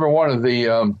remember one of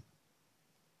the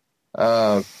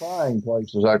flying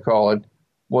places, I call it,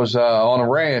 was on a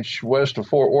ranch west of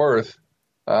Fort Worth.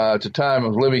 At the time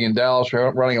of living in Dallas,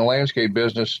 running a landscape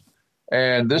business.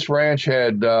 And this ranch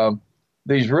had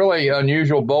these really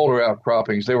unusual boulder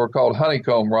outcroppings. They were called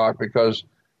honeycomb rock because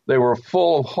they were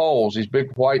full of holes, these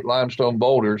big white limestone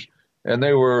boulders. And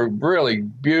they were really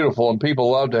beautiful, and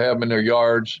people loved to have them in their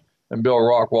yards and build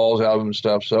rock walls out of them and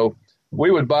stuff. So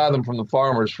we would buy them from the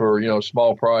farmers for, a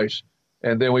small price,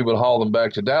 and then we would haul them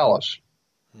back to Dallas.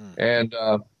 And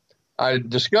I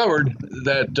discovered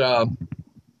that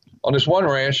on this one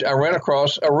ranch, I ran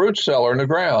across a root cellar in the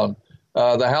ground.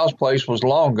 The house place was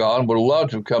long gone, would have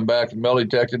loved to have come back and metal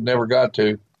detected, never got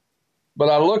to. But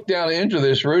I looked down into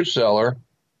this root cellar,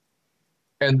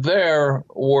 and there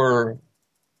were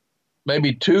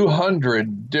maybe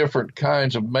 200 different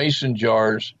kinds of mason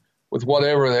jars with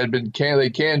whatever had been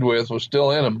they canned with was still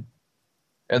in them.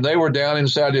 And they were down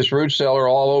inside this root cellar,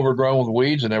 all overgrown with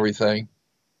weeds and everything.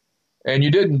 And you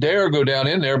didn't dare go down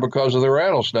in there because of the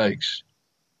rattlesnakes.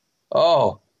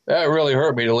 Oh, that really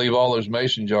hurt me to leave all those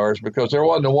mason jars, because there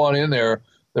wasn't a one in there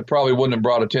that probably wouldn't have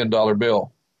brought a $10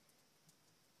 bill.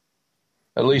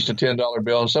 At least a $10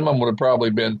 bill. And some of them would have probably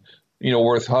been,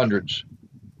 worth hundreds.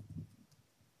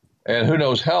 And who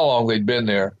knows how long they'd been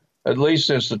there, at least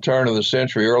since the turn of the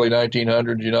century, early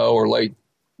 1900s, or late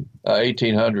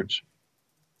 1800s.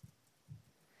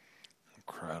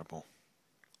 Incredible.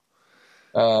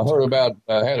 Heard about,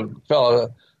 had a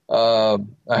fellow, a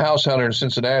house hunter in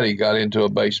Cincinnati got into a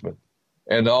basement,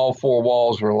 and all four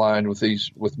walls were lined with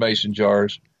mason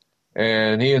jars.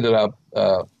 And he ended up,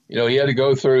 he had to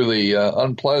go through the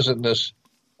unpleasantness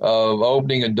of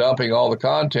opening and dumping all the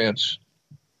contents,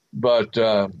 but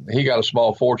he got a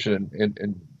small fortune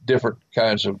in different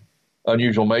kinds of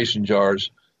unusual mason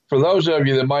jars. For those of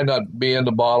you that might not be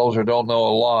into bottles or don't know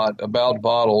a lot about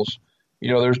bottles,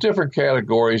 there's different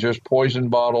categories. There's poison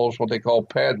bottles, what they call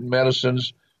patent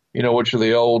medicines, which are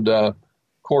the old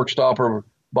cork stopper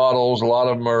bottles. A lot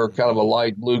of them are kind of a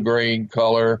light blue-green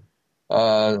color.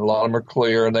 A lot of them are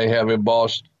clear, and they have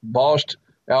embossed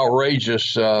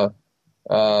outrageous titles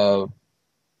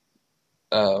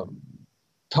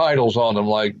on them,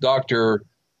 like Dr.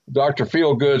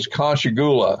 Feelgood's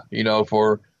Conchagula,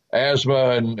 for asthma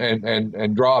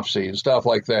and dropsy and stuff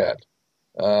like that.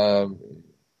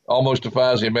 Almost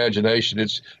defies the imagination.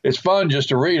 It's fun just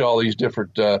to read all these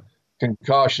different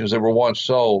concoctions that were once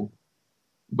sold,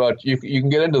 but you can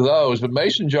get into those. But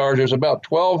mason jars, there's about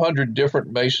 1,200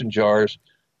 different mason jars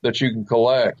that you can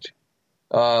collect.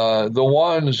 The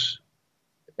ones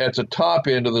at the top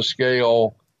end of the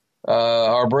scale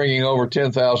are bringing over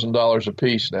 $10,000 a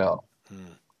piece now.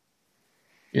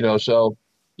 So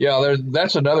yeah,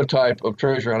 that's another type of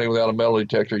treasure hunting without a metal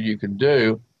detector you can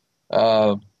do.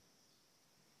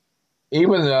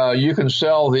 Even you can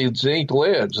sell the zinc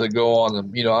lids that go on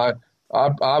them.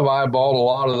 I've eyeballed a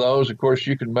lot of those. Of course,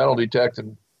 you can metal detect,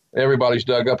 and everybody's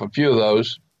dug up a few of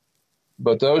those.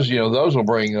 But those will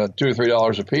bring $2 or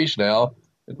 $3 a piece now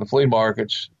in the flea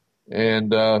markets.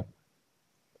 And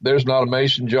there's not a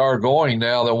mason jar going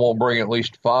now that won't bring at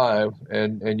least 5,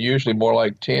 and usually more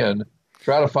like 10.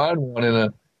 Try to find one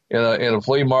in a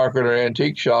flea market or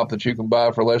antique shop that you can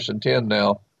buy for less than 10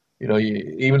 now.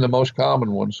 Even the most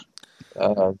common ones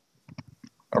are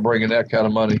bringing that kind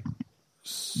of money.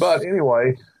 But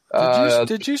anyway,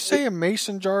 did you say a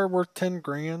mason jar worth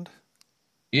 $10,000?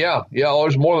 Yeah. Oh,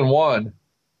 there's more than one.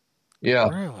 Yeah.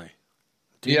 Really?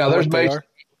 There's mason.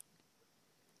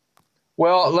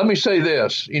 Well, let me say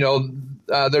this.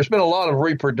 there's been a lot of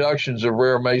reproductions of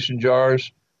rare mason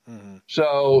jars. Mm-hmm.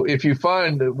 So if you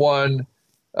find one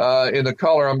in the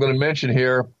color I'm going to mention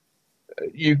here,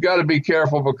 you've got to be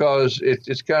careful because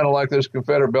it's kind of like those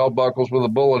Confederate belt buckles with a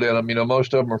bullet in them. You know,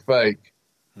 most of them are fake.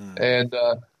 And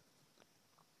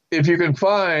if you can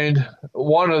find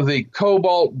one of the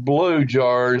cobalt blue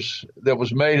jars that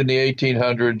was made in the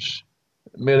 1800s,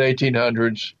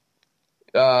 mid-1800s,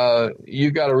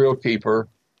 you got a real keeper.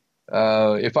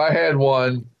 If I had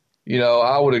one, you know,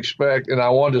 I would expect, and I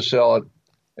wanted to sell it,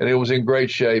 and it was in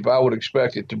great shape, I would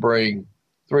expect it to bring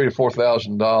 $3,000 to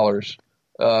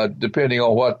 $4,000, depending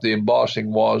on what the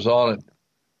embossing was on it.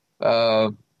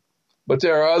 But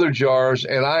there are other jars,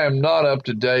 and I am not up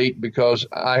to date because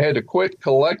I had to quit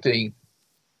collecting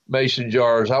mason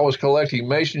jars. I was collecting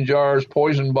mason jars,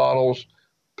 poison bottles,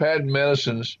 patent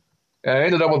medicines, and I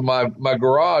ended up with my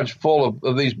garage full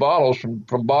of these bottles from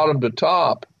bottom to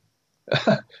top.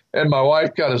 And my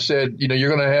wife kind of said, you know,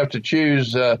 you're going to have to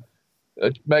choose,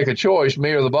 make a choice,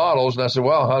 me or the bottles. And I said,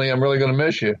 well, honey, I'm really going to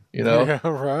miss you, you know? Yeah,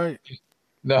 right.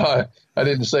 No, I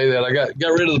didn't say that. I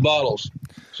got rid of the bottles.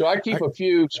 So I keep a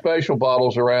few special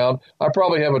bottles around. I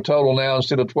probably have a total now,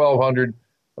 instead of 1,200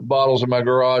 bottles in my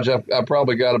garage, I've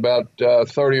probably got about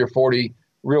 30 or 40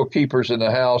 real keepers in the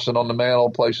house and on the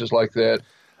mantle, places like that.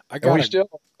 I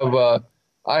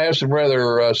have some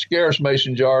rather scarce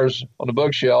mason jars on the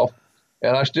bookshelf,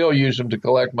 and I still use them to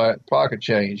collect my pocket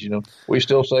change. You know, we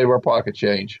still save our pocket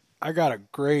change. I got a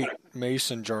great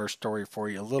mason jar story for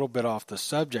you, a little bit off the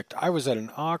subject. I was at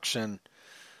an auction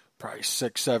probably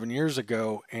 6-7 years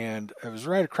ago, and it was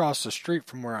right across the street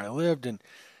from where I lived, and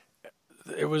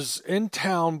it was in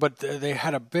town, but they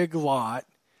had a big lot,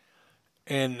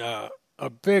 and a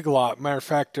big lot. Matter of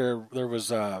fact, there was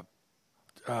a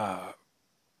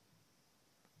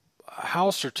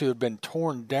house or two had been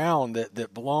torn down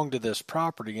that belonged to this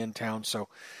property in town, so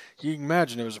you can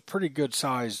imagine it was a pretty good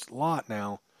sized lot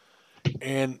now.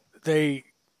 And the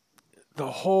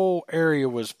whole area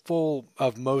was full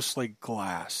of mostly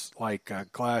glass, like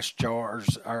glass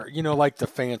jars, or, you know, like the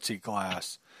fancy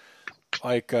glass,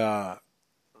 like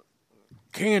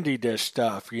candy dish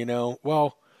stuff, you know.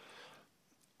 Well,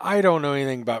 I don't know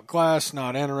anything about glass,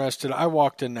 not interested. I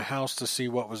walked in the house to see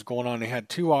what was going on. They had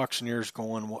 2 auctioneers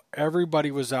going. Well,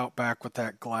 everybody was out back with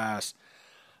that glass.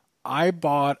 I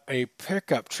bought a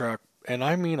pickup truck, and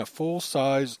I mean a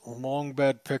full-size,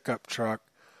 long-bed pickup truck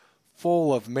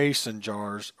full of mason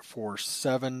jars for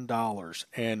 $7.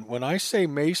 And when I say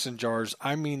mason jars,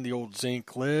 I mean the old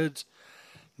zinc lids.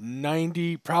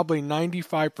 Probably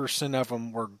 95% of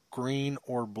them were green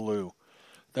or blue.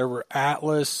 There were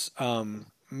Atlas,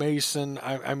 Mason,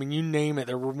 I mean, you name it.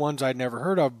 There were ones I'd never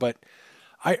heard of, but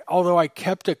although I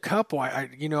kept a couple,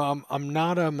 I'm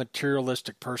not a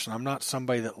materialistic person. I'm not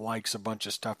somebody that likes a bunch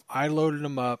of stuff. I loaded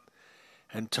them up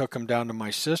and took them down to my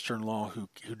sister-in-law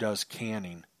who does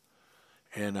canning.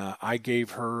 And I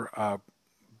gave her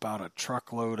about a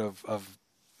truckload of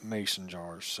mason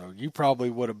jars. So you probably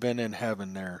would have been in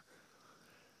heaven there.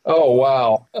 Oh,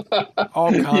 wow.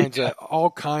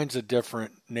 all kinds of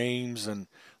different names, and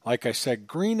like I said,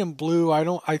 green and blue. I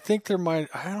don't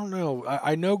know.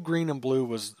 I know green and blue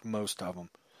was most of them.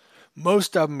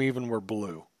 Most of them even were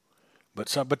blue,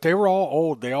 but they were all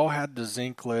old. They all had the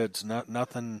zinc lids,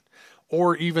 nothing,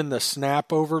 or even the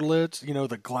snap over lids. You know,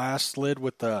 the glass lid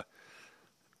with the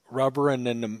rubber and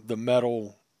then the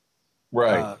metal,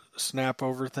 right? Snap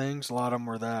over things. A lot of them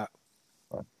were that.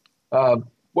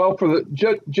 Well,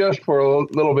 just for a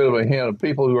little bit of a hint of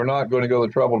people who are not going to go to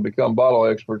the trouble to become bottle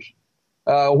experts,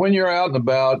 when you're out and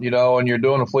about, you know, and you're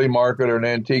doing a flea market or an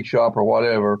antique shop or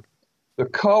whatever, the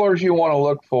colors you want to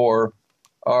look for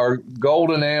are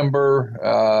golden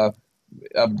amber,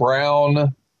 a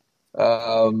brown,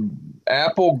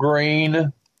 apple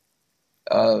green,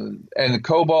 and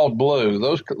cobalt blue.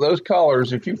 Those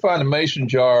colors, if you find a mason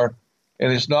jar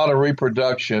and it's not a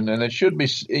reproduction, and it should be,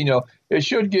 you know, it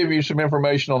should give you some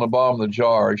information on the bottom of the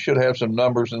jar. It should have some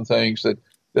numbers and things that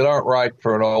aren't right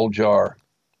for an old jar.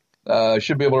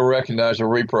 Should be able to recognize a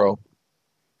repro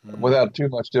without too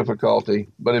much difficulty.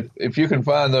 But if you can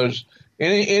find those,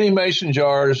 any mason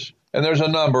jars, and there's a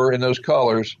number in those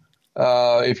colors,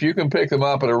 if you can pick them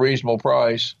up at a reasonable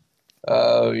price,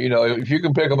 you know, if you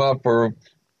can pick them up for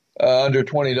under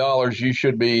 $20, you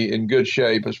should be in good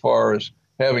shape as far as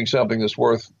having something that's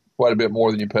worth quite a bit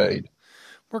more than you paid.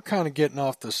 We're kind of getting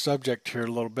off the subject here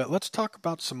a little bit. Let's talk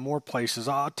about some more places.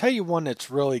 I'll tell you one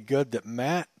that's really good that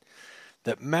Matt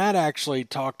actually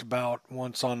talked about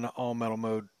once on All Metal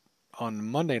Mode on the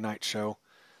Monday night show,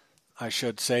 I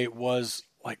should say, was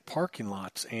like parking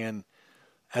lots. And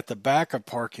at the back of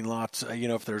parking lots,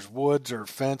 if there's woods or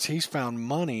fence, he's found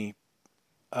money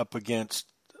up against,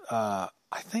 I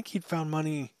think he'd found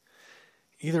money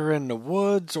either in the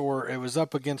woods or it was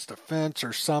up against a fence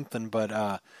or something,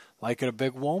 but like at a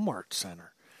big Walmart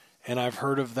center. And I've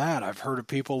heard of that. I've heard of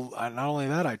people, not only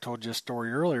that, I told you a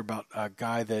story earlier about a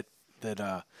guy that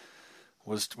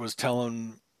was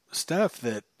telling Steph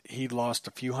that he'd lost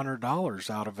a few $100s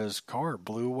out of his car,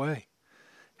 blew away,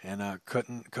 and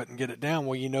couldn't get it down.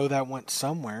 Well, that went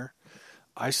somewhere.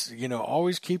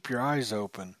 Always keep your eyes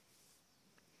open.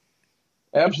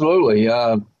 Absolutely.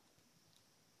 That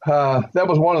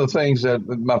was one of the things that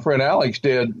my friend Alex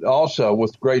did also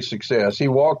with great success. He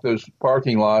walked those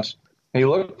parking lots. He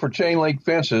looked for chain link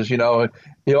fences. He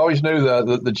always knew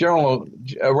the general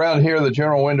around here. The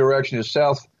general wind direction is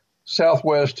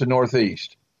southwest to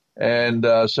northeast, and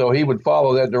so he would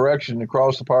follow that direction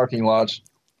across the parking lots.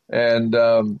 And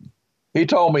he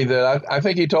told me that I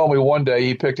think he told me one day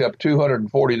he picked up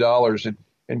 $240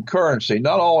 in currency,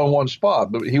 not all in one spot,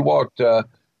 but he walked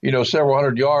several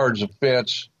hundred yards of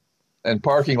fence and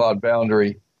parking lot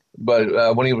boundary.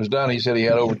 But when he was done, he said he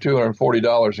had over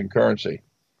 $240 in currency.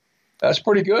 That's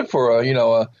pretty good for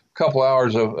a couple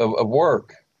hours of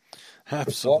work.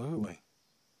 Absolutely.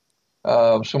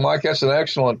 So, Mike, that's an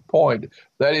excellent point.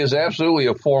 That is absolutely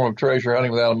a form of treasure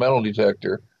hunting without a metal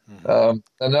detector. Mm-hmm.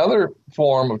 Another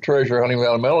form of treasure hunting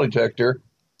without a metal detector,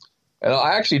 and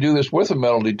I actually do this with a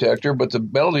metal detector, but the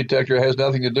metal detector has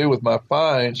nothing to do with my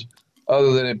finds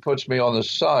other than it puts me on the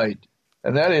site,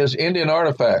 and that is Indian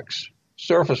artifacts,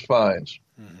 surface finds.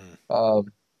 Mm-hmm.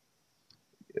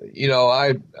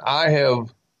 I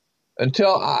have,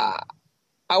 until I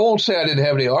won't say I didn't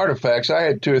have any artifacts. I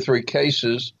had 2 or 3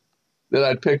 cases that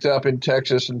I'd picked up in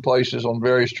Texas and places on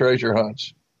various treasure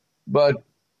hunts. But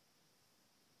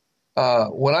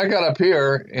when I got up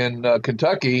here in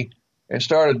Kentucky and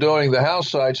started doing the house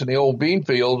sites in the old bean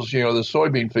fields, the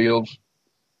soybean fields,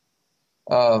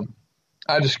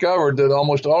 I discovered that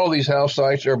almost all of these house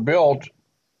sites are built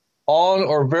on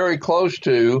or very close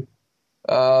to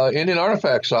Indian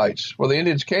artifact sites where the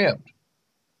Indians camped.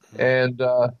 And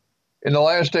in the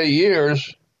last 8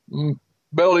 years,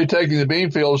 metal detecting the bean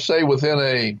fields, say within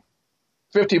a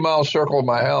 50-mile circle of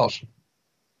my house,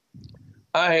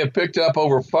 I have picked up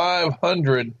over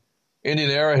 500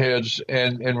 Indian arrowheads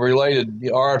and related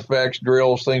artifacts,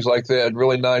 drills, things like that,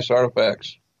 really nice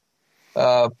artifacts,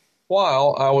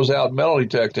 while I was out metal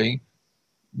detecting,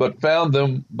 but found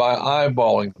them by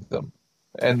eyeballing them.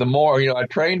 And the more, I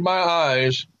trained my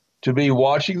eyes to be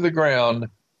watching the ground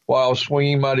while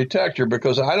swinging my detector,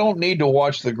 because I don't need to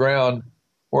watch the ground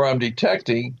where I'm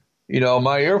detecting.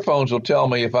 My earphones will tell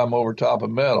me if I'm over top of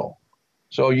metal.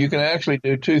 So you can actually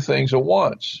do 2 things at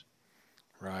once.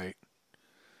 Right.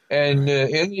 And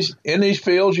in these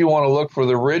fields, you want to look for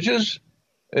the ridges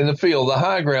in the field, the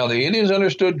high ground. The Indians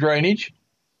understood drainage,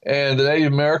 and the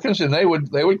Native Americans, and they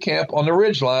would camp on the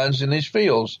ridge lines in these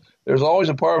fields. There's always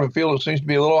a part of a field that seems to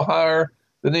be a little higher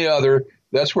than the other.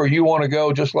 That's where you want to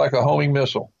go, just like a homing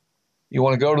missile. You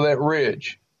want to go to that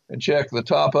ridge and check the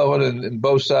top of it and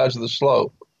both sides of the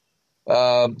slope.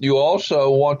 You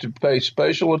also want to pay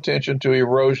special attention to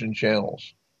erosion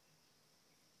channels.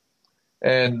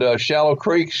 And shallow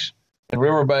creeks and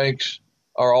riverbanks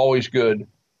are always good,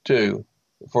 too,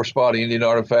 for spotting Indian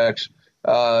artifacts.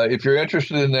 If you're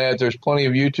interested in that, there's plenty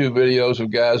of YouTube videos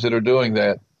of guys that are doing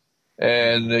that.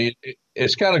 And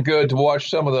it's kind of good to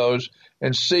watch some of those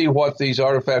and see what these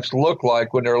artifacts look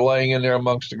like when they're laying in there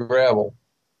amongst the gravel.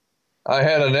 I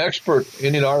had an expert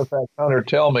Indian artifact hunter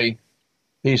tell me,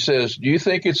 he says, do you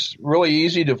think it's really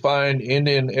easy to find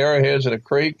Indian arrowheads in a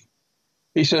creek?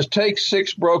 He says, take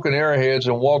 6 broken arrowheads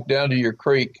and walk down to your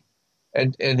creek.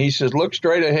 And he says, look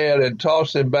straight ahead and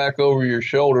toss them back over your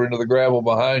shoulder into the gravel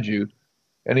behind you.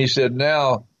 And he said,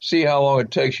 now see how long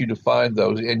it takes you to find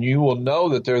those. And you will know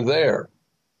that they're there.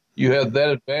 You have that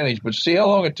advantage. But see how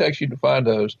long it takes you to find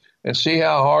those and see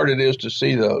how hard it is to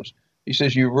see those. He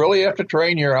says, you really have to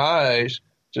train your eyes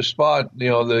to spot,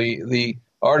 the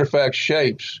artifact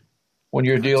shapes when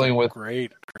you're dealing with.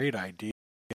 Great idea.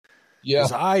 Yeah.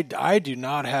 Because I do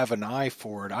not have an eye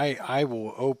for it. I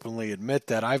will openly admit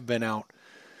that I've been out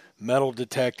metal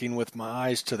detecting with my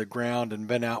eyes to the ground and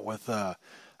been out with a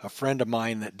friend of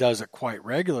mine that does it quite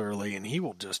regularly, and he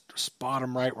will just spot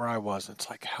them right where I was. It's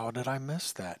like, how did I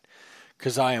miss that?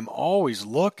 Because I am always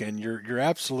looking. You're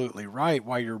absolutely right.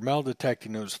 While you're metal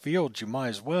detecting those fields, you might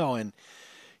as well. And,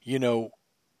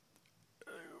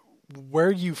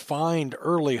 where you find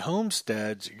early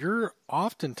homesteads, you're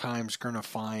oftentimes going to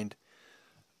find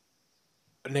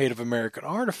Native American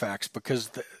artifacts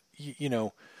because,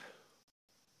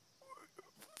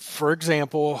 for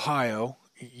example, Ohio,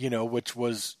 which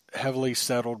was heavily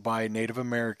settled by Native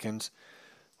Americans,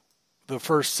 the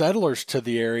first settlers to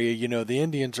the area, the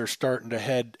Indians are starting to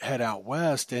head out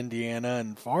west, Indiana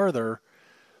and farther.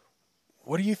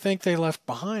 What do you think they left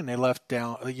behind? They left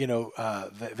down,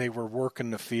 they were working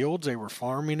the fields, they were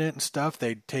farming it and stuff.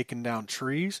 They'd taken down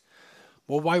trees.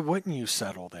 Well, why wouldn't you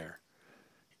settle there?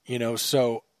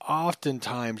 So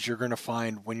oftentimes you're going to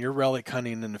find when you're relic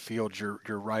hunting in the field, you're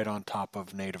right on top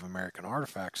of Native American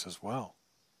artifacts as well.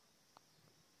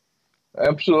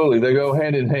 Absolutely. They go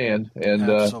hand in hand. And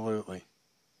absolutely.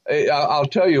 I'll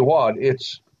tell you what,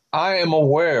 I am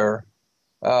aware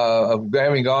of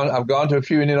having I've gone to a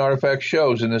few Indian artifact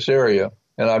shows in this area,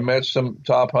 and I've met some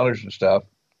top hunters and stuff,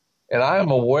 and I am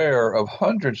aware of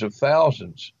hundreds of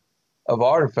thousands of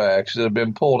artifacts that have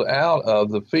been pulled out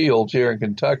of the fields here in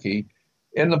Kentucky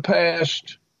in the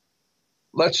past,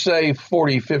 let's say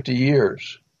 40, 50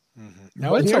 years. Mm-hmm.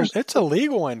 Now, it's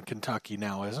illegal in Kentucky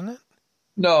now, isn't it?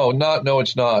 No,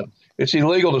 it's not. It's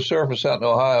illegal to surface out in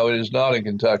Ohio. It is not in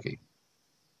Kentucky.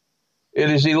 It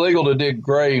is illegal to dig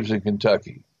graves in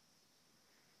Kentucky.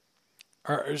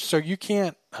 So you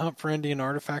can't hunt for Indian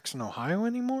artifacts in Ohio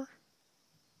anymore?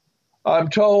 I'm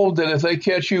told that if they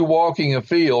catch you walking a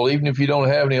field, even if you don't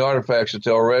have any artifacts, that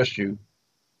they'll arrest you.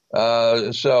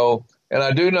 And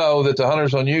I do know that the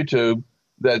hunters on YouTube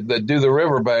that do the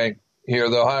riverbank here,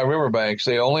 the Ohio riverbanks,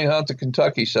 they only hunt the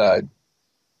Kentucky side.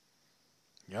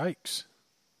 Yikes.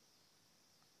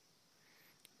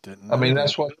 I mean,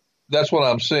 that's what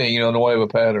I'm seeing, in the way of a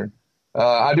pattern.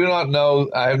 I do not know.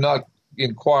 I have not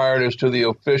inquired as to the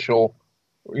official,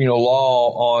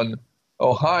 law on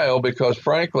Ohio because,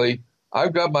 frankly,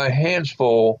 I've got my hands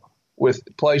full with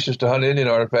places to hunt Indian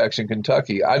artifacts in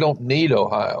Kentucky. I don't need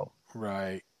Ohio.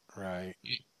 Right.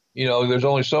 There's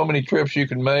only so many trips you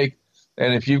can make,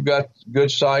 and if you've got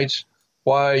good sites,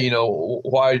 why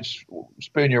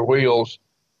spin your wheels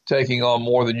taking on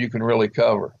more than you can really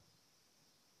cover?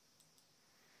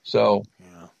 So,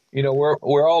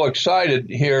 we're all excited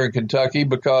here in Kentucky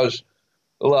because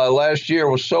last year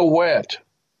was so wet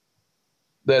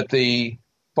that the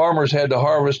farmers had to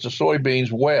harvest the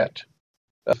soybeans wet.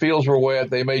 The fields were wet.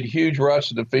 They made huge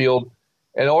ruts in the field.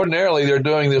 And ordinarily they're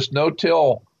doing this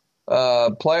no-till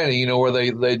planting, where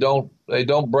they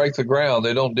don't break the ground.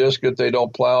 They don't disc it. They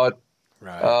don't plow it.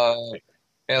 Right.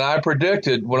 And I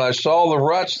predicted when I saw the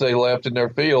ruts they left in their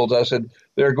fields, I said,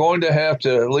 they're going to have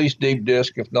to at least deep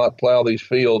disc, if not plow these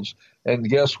fields. And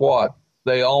guess what?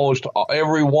 They almost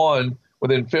every one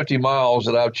within 50 miles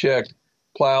that I've checked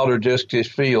plowed or disced his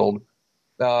field.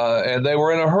 And they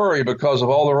were in a hurry because of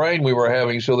all the rain we were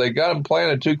having. So they got them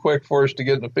planted too quick for us to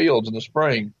get in the fields in the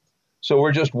spring. So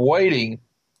we're just waiting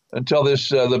until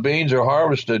the beans are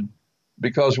harvested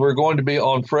because we're going to be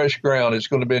on fresh ground. It's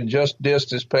going to be just disc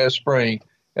this past spring.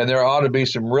 And there ought to be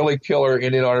some really killer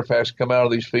Indian artifacts come out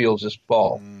of these fields this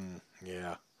fall.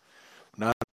 Yeah.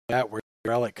 Not that we're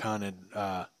relic hunted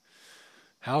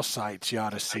house sites. You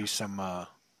ought to see some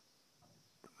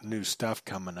new stuff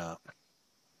coming up.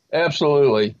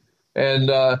 Absolutely. And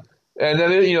then,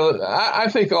 I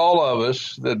think all of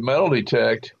us that metal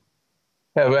detect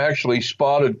have actually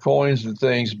spotted coins and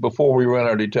things before we run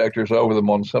our detectors over them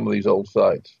on some of these old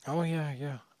sites. Oh, yeah.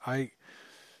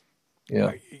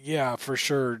 Yeah, for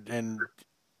sure. And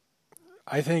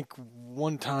I think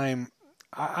one time,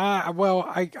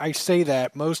 I say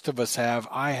that most of us have.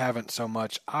 I haven't so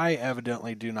much. I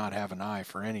evidently do not have an eye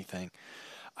for anything.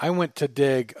 I went to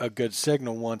dig a good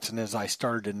signal once, and as I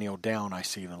started to kneel down, I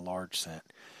see the large scent.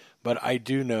 But I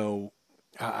do know,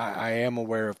 I am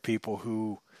aware of people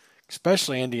who,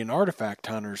 especially Indian artifact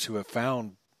hunters, who have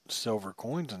found silver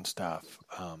coins and stuff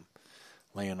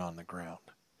laying on the ground,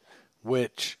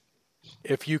 which,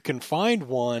 if you can find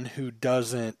one who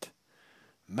doesn't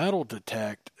metal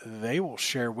detect, they will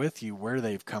share with you where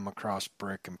they've come across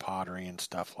brick and pottery and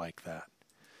stuff like that.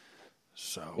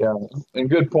 So yeah, and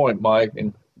good point, Mike.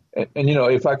 And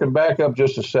if I can back up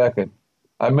just a second,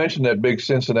 I mentioned that big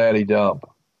Cincinnati dump.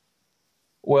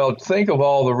 Well, think of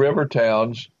all the river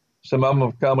towns. Some of them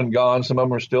have come and gone. Some of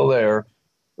them are still there.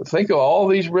 But think of all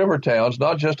these river towns,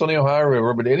 not just on the Ohio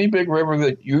River, but any big river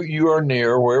that you are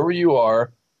near, wherever you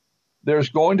are. There's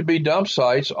going to be dump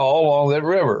sites all along that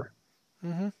river.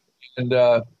 Mm-hmm.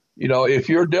 And, if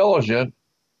you're diligent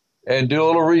and do a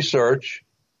little research,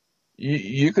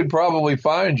 you could probably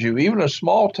find even a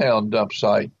small town dump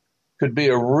site could be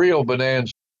a real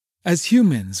bonanza. As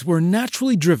humans, we're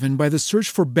naturally driven by the search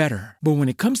for better. But when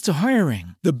it comes to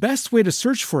hiring, the best way to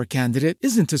search for a candidate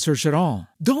isn't to search at all.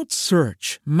 Don't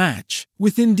search, match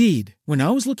with Indeed. When I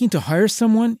was looking to hire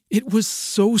someone, it was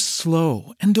so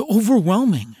slow and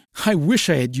overwhelming. I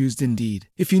wish I had used Indeed.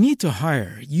 If you need to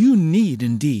hire, you need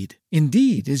Indeed.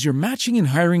 Indeed is your matching and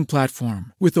hiring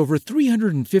platform with over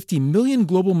 350 million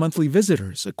global monthly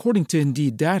visitors, according to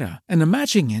Indeed data, and a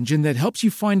matching engine that helps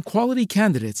you find quality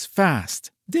candidates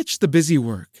fast. Ditch the busy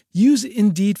work. Use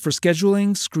Indeed for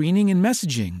scheduling, screening, and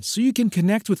messaging so you can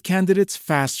connect with candidates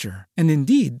faster. And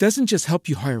Indeed doesn't just help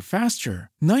you hire faster.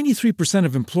 93%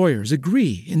 of employers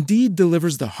agree Indeed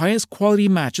delivers the highest quality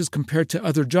matches compared to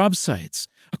other job sites,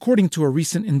 according to a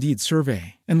recent Indeed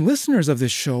survey. And listeners of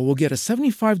this show will get a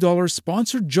 $75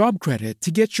 sponsored job credit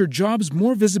to get your jobs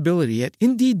more visibility at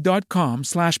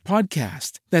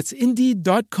Indeed.com/podcast. That's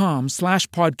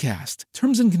Indeed.com/podcast.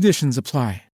 Terms and conditions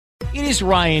apply. It is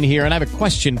Ryan here, and I have a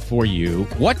question for you.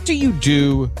 What do you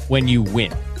do when you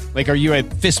win? Like, are you a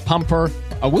fist pumper,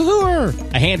 a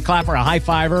woohooer, a hand clapper, a high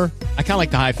fiver? I kind of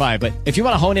like the high five, but if you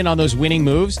want to hone in on those winning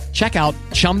moves, check out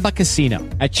Chumba Casino.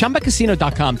 At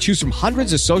ChumbaCasino.com, choose from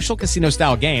hundreds of social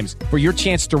casino-style games for your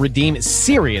chance to redeem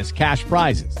serious cash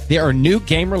prizes. There are new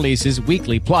game releases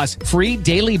weekly, plus free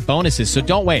daily bonuses. So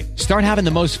don't wait. Start having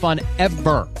the most fun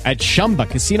ever at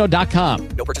ChumbaCasino.com.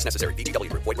 No purchase necessary. VGW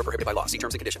Group. Void where prohibited by law. See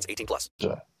terms and conditions.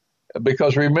 18+.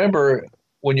 Because remember,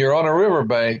 when you're on a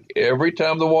riverbank, every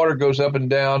time the water goes up and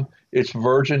down, it's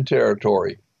virgin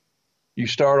territory. You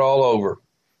start all over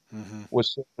with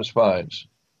surface finds.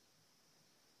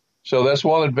 So that's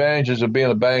one of the advantages of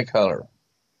being a bank hunter.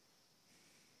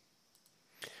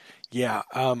 Yeah.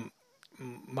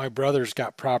 My brother's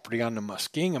got property on the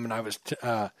Muskingum, and I was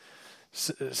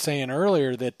saying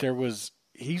earlier that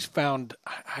he's found,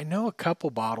 I know a couple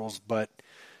bottles, but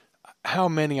how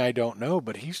many I don't know,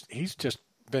 but he's just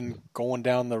been going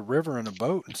down the river in a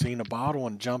boat and seen a bottle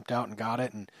and jumped out and got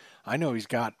it. And I know he's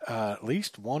got at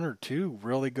least one or two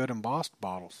really good embossed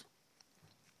bottles.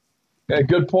 Yeah,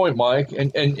 good point, Mike.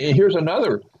 And here's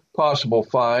another possible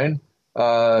find.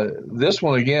 This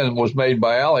one, again, was made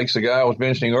by Alex, the guy I was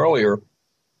mentioning earlier.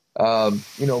 Back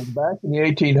in the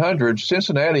 1800s,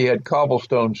 Cincinnati had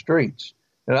cobblestone streets.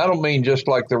 And I don't mean just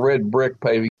like the red brick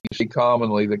paving you see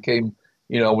commonly that came,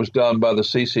 was done by the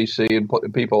CCC and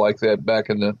people like that back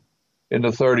in the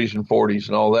 30s and 40s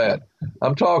and all that.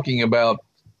 I'm talking about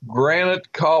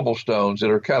granite cobblestones that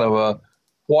are kind of a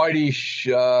whitish,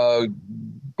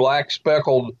 black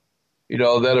speckled,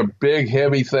 that are big,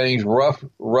 heavy things, rough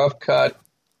cut.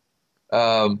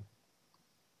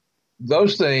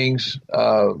 Those things,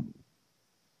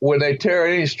 when they tear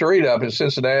any street up in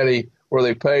Cincinnati where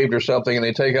they paved or something and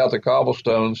they take out the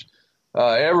cobblestones,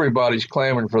 everybody's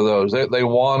clamoring for those. They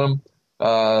want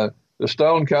them. The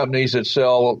stone companies that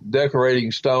sell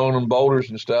decorating stone and boulders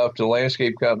and stuff to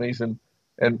landscape companies and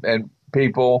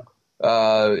people,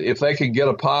 if they can get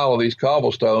a pile of these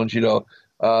cobblestones,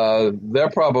 they're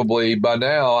probably, by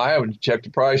now, I haven't checked the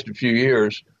price in a few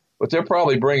years, but they're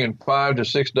probably bringing $5 to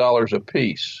 $6 a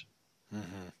piece.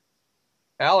 Mm-hmm.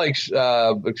 Alex,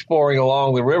 exploring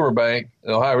along the riverbank,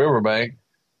 the Ohio Riverbank,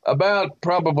 about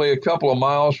probably a couple of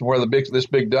miles from where this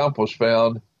big dump was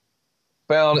found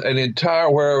an entire,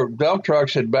 where dump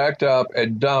trucks had backed up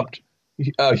and dumped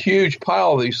a huge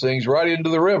pile of these things right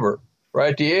into the river, right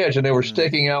at the edge, and they were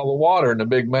sticking out of the water in a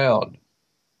big mound.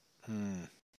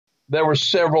 There were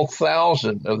several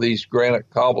thousand of these granite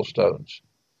cobblestones.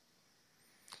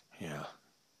 Yeah.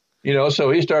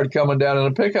 So he started coming down in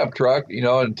a pickup truck,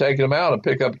 and taking them out a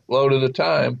pickup load at a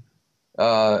time.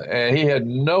 And he had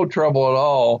no trouble at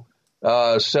all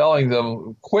selling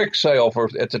them, quick sale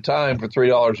at the time for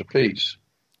 $3 a piece.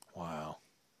 Wow.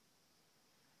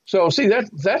 So see,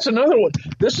 that's another one.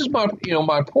 This is my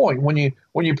point. When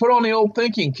you put on the old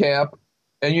thinking cap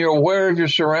and you're aware of your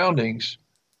surroundings,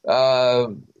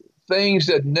 things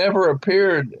that never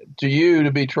appeared to you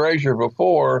to be treasure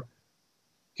before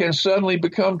can suddenly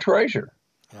become treasure.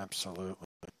 Absolutely.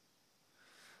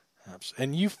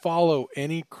 And you follow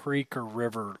any creek or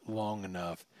river long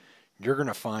enough, you're going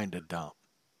to find a dump.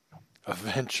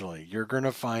 Eventually, you're going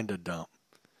to find a dump.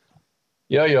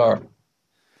 Yeah, you are.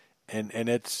 And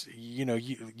it's,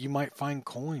 you might find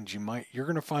coins. You're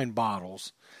going to find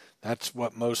bottles. That's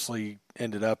what mostly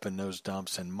ended up in those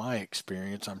dumps in my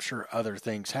experience. I'm sure other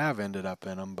things have ended up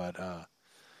in them, but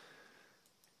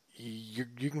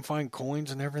you can find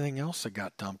coins and everything else that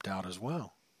got dumped out as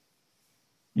well.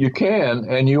 You can,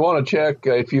 and you want to check,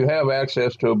 if you have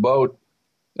access to a boat,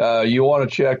 you want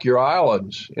to check your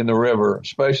islands in the river,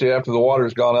 especially after the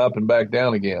water's gone up and back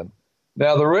down again.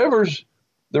 Now, the rivers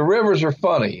are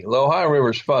funny. The Ohio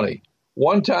River's funny.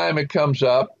 One time it comes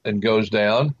up and goes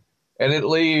down, and it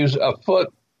leaves a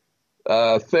foot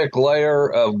thick layer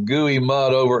of gooey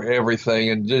mud over everything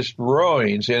and just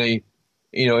ruins any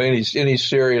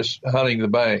serious hunting the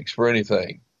banks for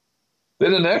anything.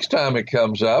 Then the next time it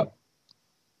comes up,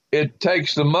 it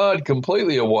takes the mud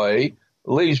completely away,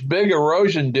 leaves big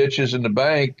erosion ditches in the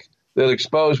bank that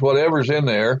expose whatever's in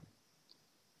there.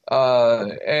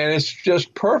 And it's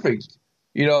just perfect.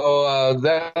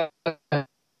 That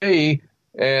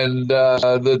and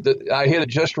I hit it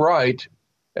just right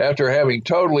after having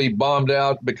totally bombed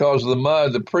out because of the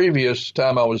mud the previous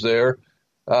time I was there.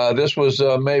 This was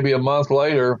maybe a month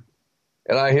later,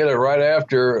 and I hit it right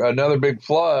after another big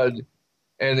flood,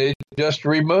 and it just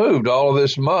removed all of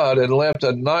this mud and left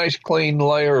a nice clean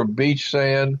layer of beach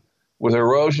sand with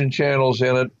erosion channels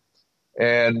in it.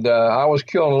 And I was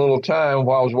killing a little time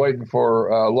while I was waiting for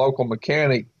a local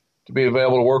mechanic to be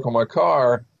available to work on my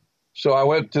car. So I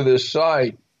went to this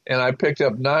site, and I picked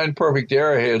up 9 perfect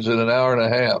arrowheads in an hour and a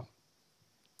half.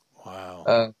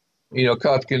 Wow.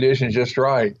 Caught the conditions just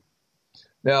right.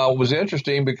 Now, it was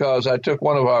interesting because I took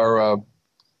one of our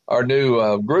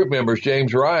new group members,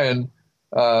 James Ryan,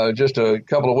 just a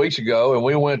couple of weeks ago, and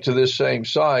we went to this same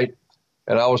site.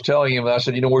 And I was telling him, I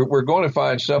said, we're going to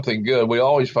find something good. We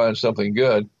always find something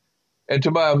good. And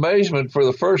to my amazement, for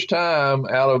the first time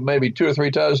out of maybe 2 or 3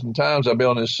 dozen times I've been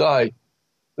on this site,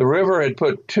 the river had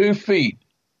put 2 feet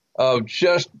of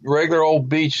just regular old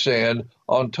beach sand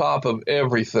on top of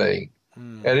everything.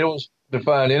 And it was to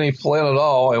find any flint at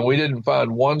all, and we didn't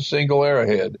find one single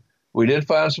arrowhead. We did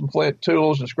find some flint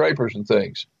tools and scrapers and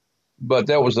things, but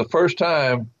that was the first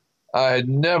time. I had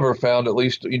never found at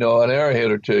least, an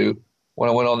arrowhead or 2 when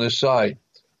I went on this site.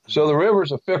 So the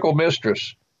river's a fickle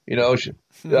mistress. She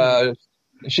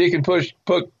can put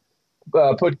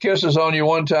kisses on you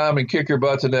one time and kick your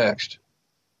butt the next.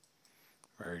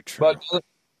 Very true. But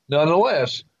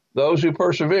nonetheless, those who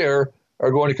persevere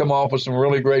are going to come off with some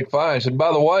really great finds. And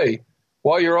by the way,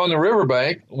 while you're on the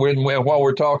riverbank, while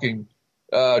we're talking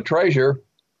treasure,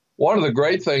 one of the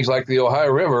great things like the Ohio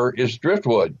River is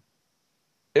driftwood.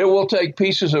 It will take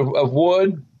pieces of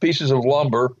wood, pieces of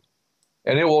lumber,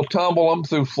 and it will tumble them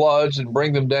through floods and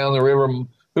bring them down the river,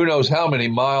 who knows how many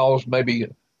miles, maybe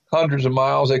hundreds of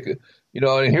miles. And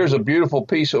here's a beautiful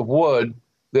piece of wood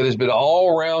that has been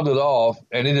all rounded off,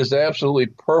 and it is absolutely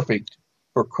perfect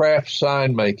for craft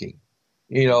sign making.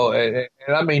 And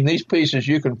I mean, these pieces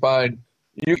you can find,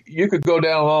 you could go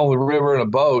down along the river in a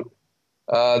boat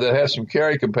that has some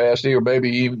carry capacity, or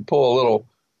maybe even pull a little,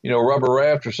 rubber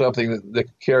raft or something that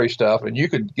can carry stuff, and you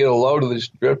could get a load of this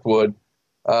driftwood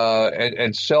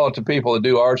and sell it to people that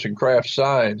do arts and crafts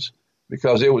signs,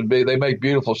 because they make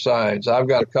beautiful signs. I've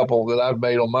got a couple that I've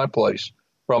made on my place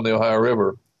from the Ohio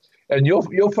River, and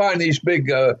you'll find these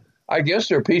big, I guess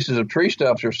they're pieces of tree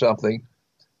stumps or something,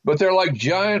 but they're like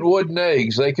giant wooden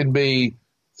eggs. They can be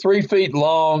 3 feet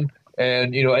long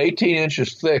and 18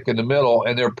 inches thick in the middle,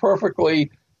 and they're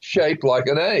perfectly shaped like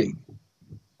an egg.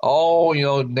 All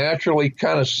naturally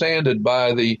kind of sanded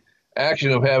by the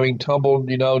action of having tumbled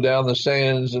down the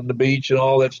sands and the beach and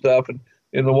all that stuff and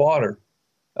in the water.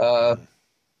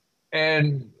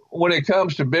 And when it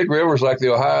comes to big rivers like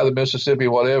the Ohio, the Mississippi,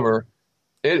 whatever,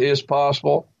 it is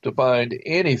possible to find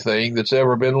anything that's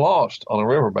ever been lost on a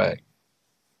riverbank.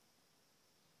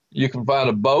 You can find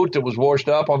a boat that was washed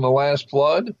up on the last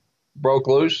flood, broke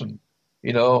loose, and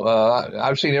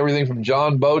I've seen everything from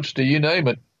John boats to you name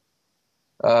it.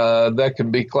 That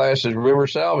can be classed as river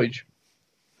salvage.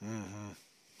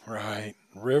 Mm-hmm. Right.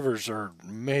 Rivers are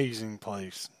amazing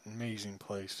place to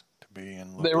be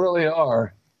in. They really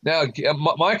are. Now,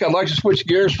 Mike, I'd like to switch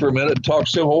gears for a minute and talk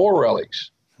Civil War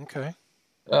relics. Okay.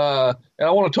 And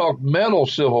I want to talk metal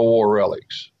Civil War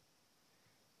relics.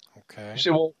 Okay. You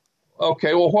say, well,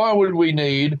 why would we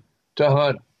need to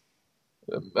hunt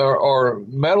or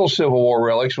metal Civil War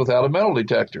relics without a metal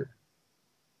detector?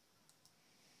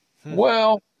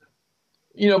 Well,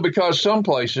 because some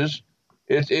places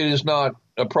it is not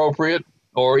appropriate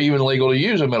or even legal to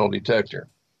use a metal detector.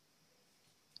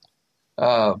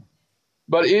 But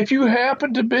if you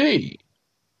happen to be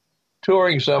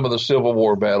touring some of the Civil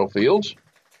War battlefields,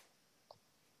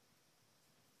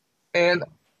 and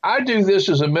I do this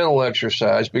as a mental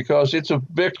exercise because it's a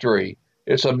victory.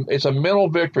 It's a mental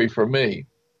victory for me.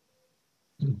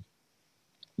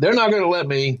 They're not going to let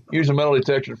me use a metal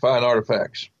detector to find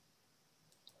artifacts.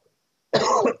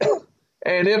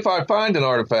 And if I find an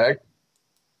artifact,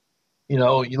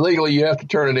 legally you have to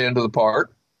turn it into the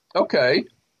park. Okay.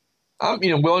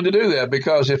 I'm willing to do that,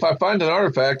 because if I find an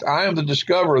artifact, I am the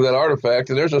discoverer of that artifact,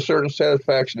 and there's a certain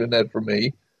satisfaction in that for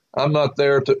me. I'm not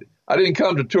there I didn't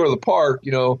come to tour the park,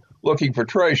 looking for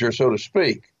treasure, so to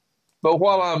speak. But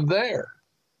while I'm there,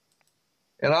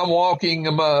 and I'm walking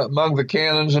among the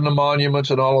cannons and the monuments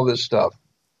and all of this stuff,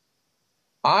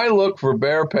 I look for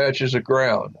bare patches of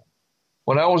ground.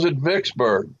 When I was at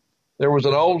Vicksburg, there was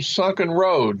an old sunken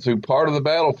road through part of the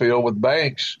battlefield with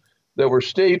banks that were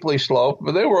steeply sloped,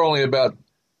 but they were only about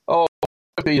 5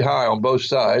 feet high on both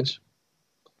sides.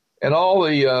 And all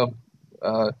the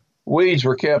weeds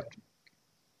were kept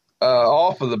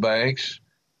off of the banks,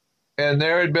 and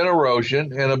there had been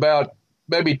erosion, and about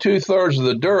maybe 2/3 of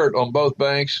the dirt on both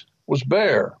banks was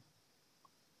bare.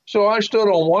 So I stood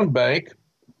on one bank,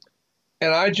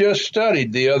 and I just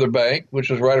studied the other bank, which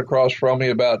was right across from me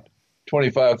about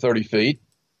 25, 30 feet,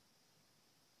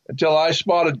 until I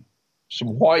spotted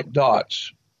some white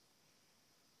dots.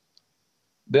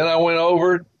 Then I went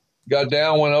over, got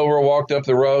down, went over, walked up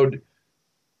the road,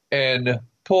 and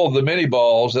pulled the mini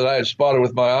balls that I had spotted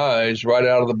with my eyes right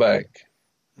out of the bank.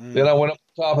 Then I went up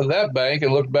the top of that bank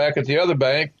and looked back at the other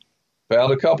bank,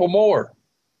 found a couple more.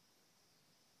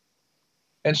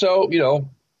 And so,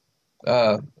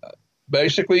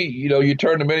 basically, you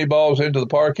turn the mini balls into the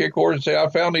parquet course and say, I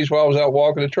found these while I was out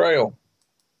walking the trail.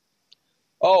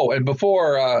 Oh, and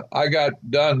before I got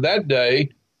done that day,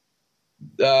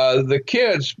 the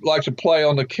kids like to play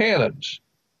on the cannons.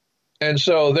 And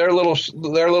so their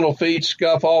little feet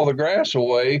scuff all the grass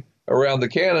away around the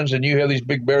cannons, and you have these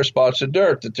big bare spots of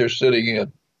dirt that they're sitting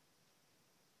in.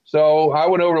 So I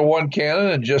went over to one cannon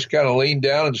and just kind of leaned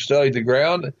down and studied the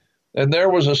ground, and there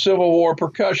was a Civil War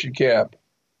percussion cap.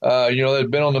 That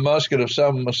had been on the musket of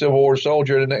some Civil War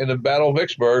soldier in the Battle of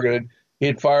Vicksburg, and he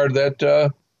had fired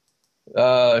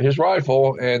his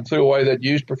rifle and threw away that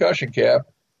used percussion cap,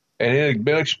 and it had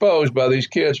been exposed by these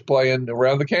kids playing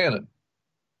around the cannon.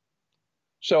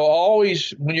 So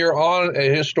always, when you're on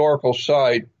a historical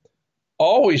site,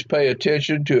 always pay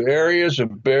attention to areas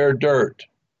of bare dirt.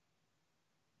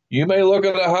 You may look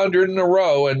at 100 in a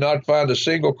row and not find a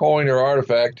single coin or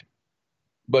artifact,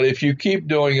 but if you keep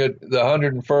doing it the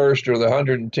 101st or the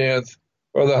 110th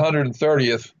or the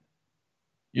 130th,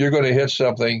 you're going to hit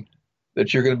something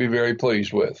that you're going to be very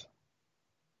pleased with.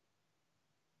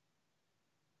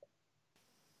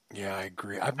 Yeah, I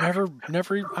agree. I've never,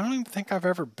 I don't even think I've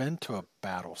ever been to a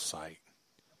battle site.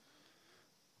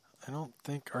 I don't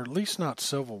think, or at least not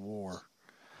Civil War,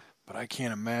 but I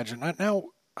can't imagine. I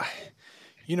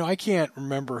can't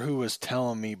remember who was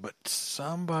telling me, but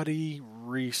somebody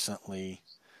recently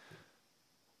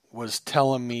was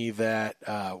telling me that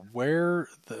where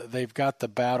they've got the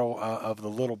Battle of the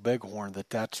Little Bighorn,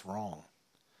 that's wrong.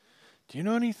 Do you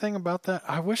know anything about that?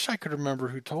 I wish I could remember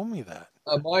who told me that.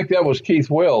 Mike, that was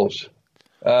Keith Wills.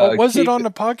 Was it on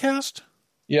the podcast?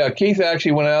 Yeah, Keith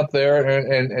actually went out there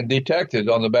and detected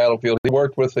on the battlefield. He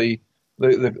worked with the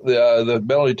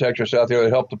metal detectors out there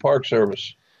that helped the Park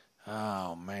Service.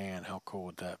 Oh man, how cool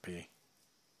would that be?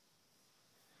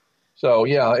 So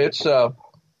yeah, it's to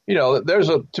me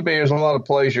there's a lot of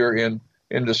pleasure in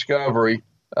discovery.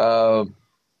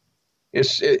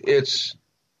 It's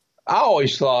I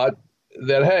always thought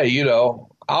that, hey,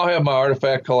 I'll have my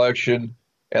artifact collection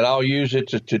and I'll use it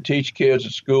to teach kids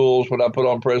at schools when I put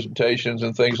on presentations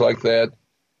and things like that.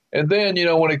 And then,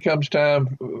 when it comes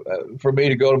time for me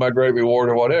to go to my great reward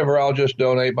or whatever, I'll just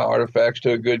donate my artifacts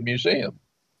to a good museum.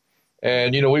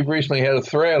 And, we've recently had a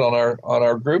thread on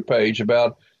our group page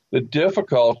about the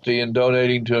difficulty in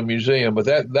donating to a museum, but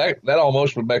that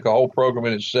almost would make a whole program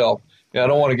in itself. And I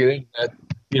don't want to get into that,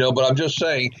 but I'm just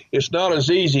saying it's not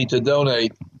as easy to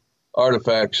donate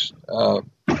artifacts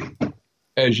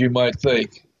as you might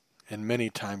think. And many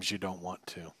times you don't want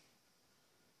to.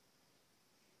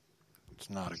 It's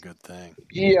not a good thing.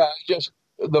 Yeah, just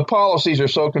the policies are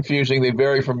so confusing. They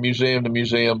vary from museum to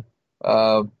museum.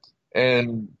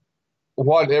 And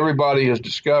what everybody has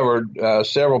discovered,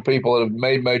 several people that have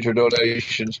made major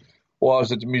donations, was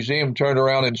that the museum turned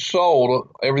around and sold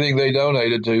everything they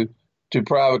donated to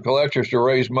private collectors to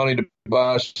raise money to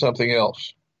buy something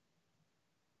else.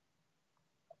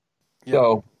 Yep.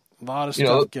 So a lot of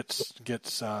stuff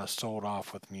gets sold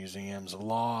off with museums,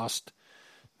 lost,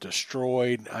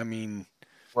 destroyed. I mean,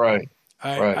 right.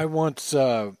 I once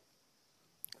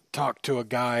talked to a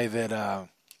guy that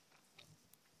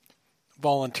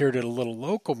volunteered at a little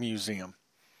local museum,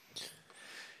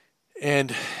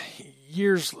 and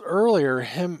years earlier,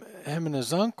 him and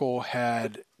his uncle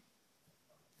had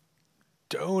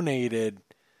donated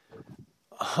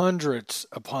hundreds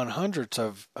upon hundreds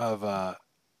of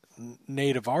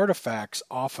native artifacts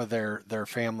off of their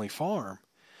family farm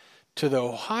to the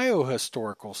Ohio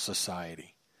Historical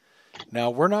Society.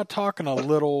 Now, we're not talking a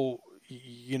little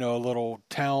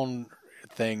town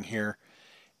thing here.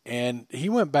 And he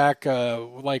went back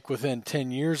within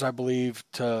 10 years, I believe,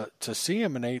 to see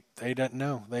him, and they didn't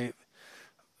know. They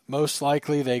most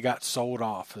likely they got sold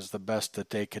off, is the best that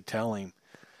they could tell him.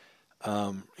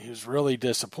 He was really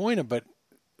disappointed, but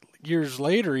years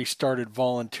later, he started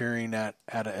volunteering at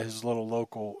his little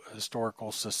local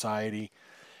historical society,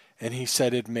 and he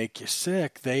said it'd make you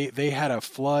sick. They had a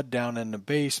flood down in the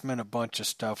basement. A bunch of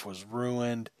stuff was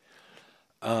ruined.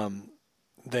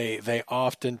 They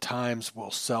oftentimes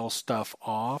will sell stuff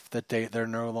off that they're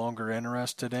no longer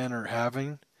interested in or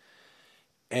having.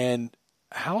 And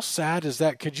how sad is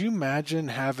that? Could you imagine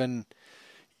having,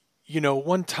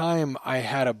 one time I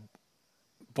had a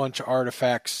bunch of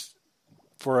artifacts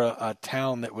for a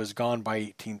town that was gone by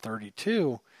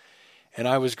 1832, and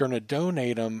I was going to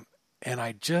donate them, and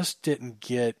I just didn't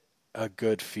get a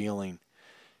good feeling.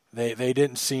 They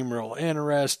didn't seem real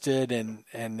interested, and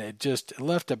it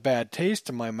left a bad taste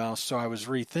in my mouth, so I was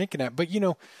rethinking that. But,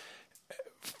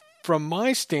 from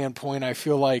my standpoint, I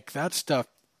feel like that stuff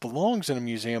belongs in a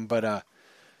museum, but,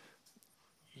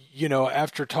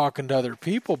 after talking to other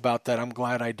people about that, I'm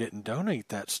glad I didn't donate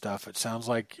that stuff. It sounds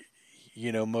like,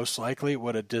 most likely it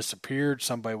would have disappeared.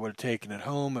 Somebody would have taken it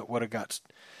home. It would have got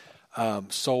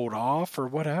sold off or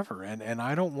whatever. And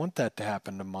I don't want that to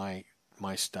happen to my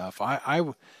stuff.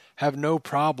 I have no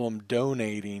problem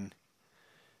donating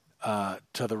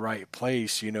to the right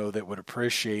place, that would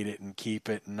appreciate it and keep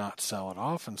it and not sell it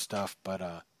off and stuff,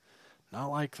 but not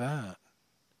like that.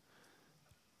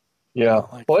 Yeah.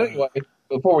 Anyway,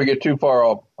 before we get too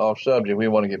far off subject, we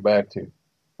want to get back to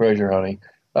treasure hunting.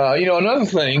 Another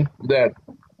thing that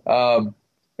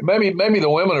maybe the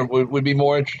women would be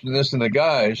more interested in this than the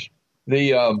guys.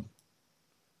 You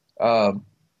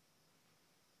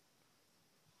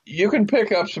can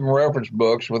pick up some reference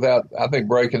books without, I think,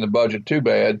 breaking the budget too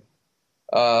bad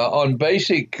on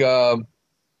basic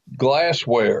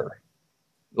glassware,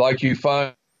 like you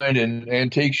find in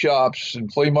antique shops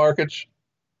and flea markets.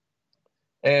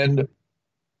 And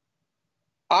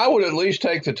I would at least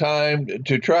take the time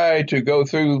to try to go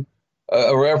through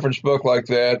a reference book like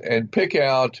that and pick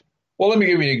out, well, let me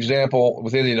give you an example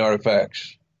with Indian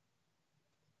artifacts.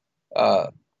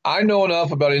 I know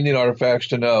enough about Indian artifacts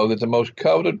to know that the most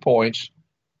coveted points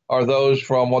are those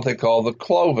from what they call the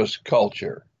Clovis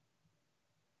culture.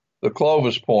 The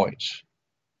Clovis points.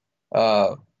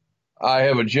 I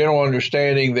have a general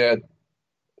understanding that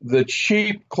the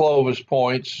cheap Clovis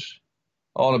points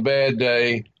on a bad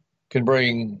day can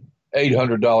bring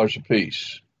 $800 a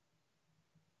piece.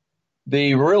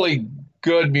 The really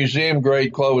good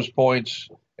museum-grade Clovis points,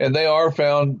 and they are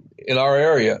found in our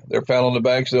area. They're found on the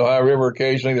banks of the Ohio River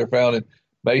occasionally. They're found in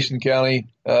Mason County,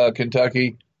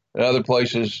 Kentucky, and other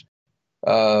places.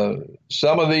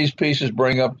 Some of these pieces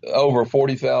bring up over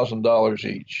 $40,000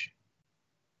 each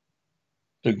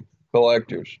to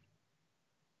collectors.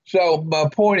 So my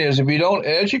point is, if you don't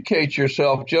educate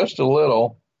yourself just a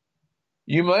little,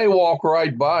 you may walk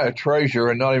right by a treasure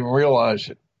and not even realize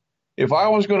it. If I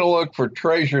was going to look for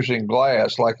treasures in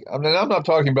glass, I'm not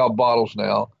talking about bottles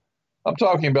now. I'm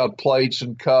talking about plates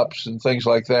and cups and things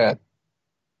like that.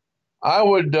 I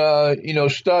would,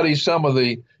 study some of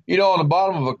the, on the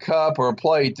bottom of a cup or a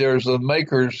plate, there's the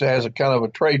maker's has a kind of a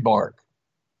trademark.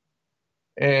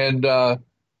 And I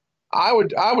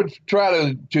would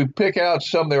try to pick out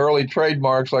some of the early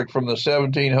trademarks, like from the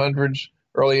 1700s,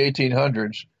 early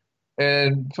 1800s,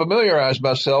 and familiarize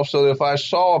myself so that if I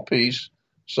saw a piece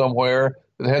somewhere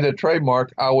that had that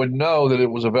trademark, I would know that it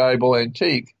was a valuable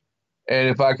antique. And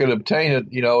if I could obtain it,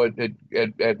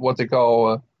 at what they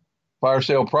call fire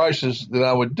sale prices, then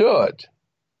I would do it.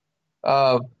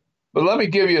 But let me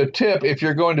give you a tip if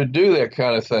you're going to do that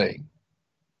kind of thing.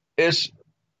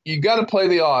 You got to play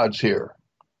the odds here.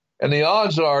 And the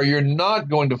odds are you're not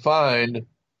going to find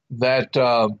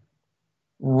that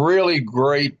really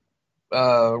great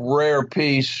rare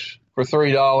piece for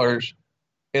 $3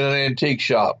 in an antique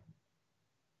shop.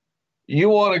 You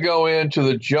want to go into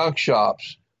the junk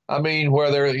shops. I mean,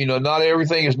 where they're, not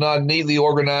everything is not neatly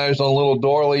organized on little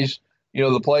doilies.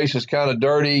 The place is kind of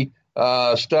dirty,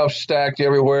 stuff stacked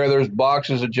everywhere. There's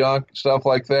boxes of junk, stuff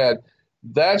like that.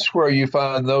 That's where you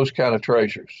find those kind of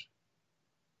treasures.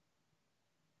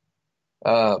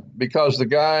 Because the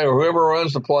guy or whoever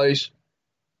runs the place,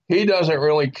 he doesn't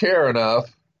really care enough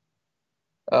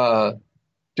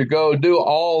to go do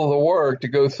all the work, to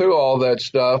go through all that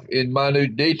stuff in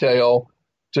minute detail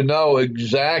to know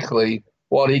exactly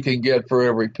what he can get for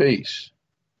every piece.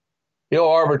 He'll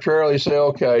arbitrarily say,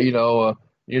 okay,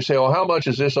 you say, well, how much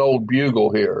is this old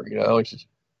bugle here? He says,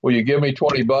 will you give me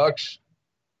 $20?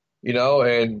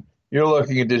 And you're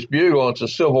looking at this bugle, and it's a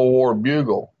Civil War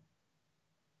bugle.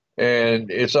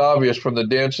 And it's obvious from the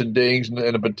dents and dings and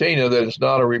the patina that it's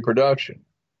not a reproduction.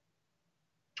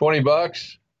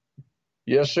 $20?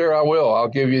 Yes, sir, I will. I'll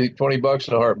give you $20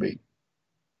 in a heartbeat.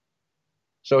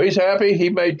 So he's happy. He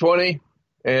made 20.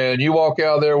 and you walk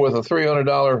out there with a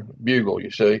 $300 bugle,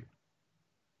 you see.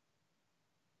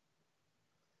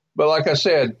 But like I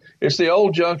said, it's the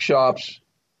old junk shops,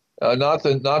 not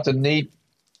the neat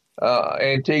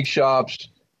antique shops.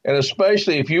 And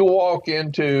especially if you walk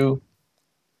into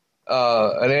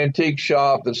an antique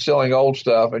shop that's selling old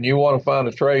stuff and you want to find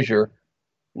a treasure,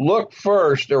 look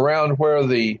first around where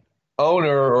the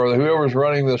owner or whoever's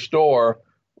running the store,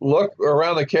 look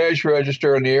around the cash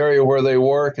register in the area where they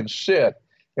work and sit.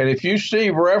 And if you see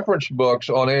reference books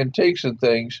on antiques and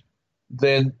things,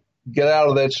 then get out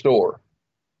of that store,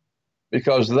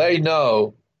 because they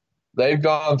know, they've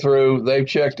gone through, they've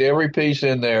checked every piece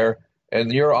in there,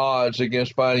 and your odds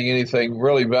against finding anything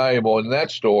really valuable in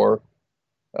that store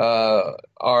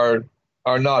are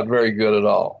not very good at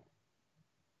all.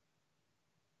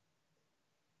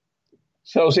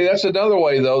 So, see, that's another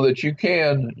way, though, that you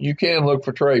can look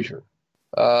for treasure.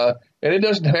 And it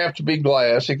doesn't have to be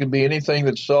glass. It could be anything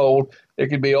that's sold. It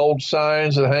could be old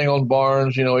signs that hang on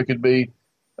barns. You know, it could be,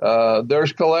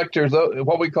 there's collectors,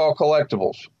 what we call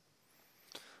collectibles.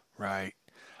 Right.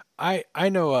 I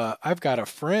know I've got a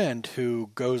friend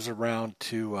who goes around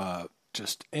to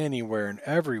just anywhere and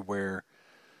everywhere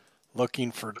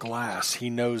looking for glass. He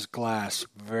knows glass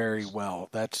very well.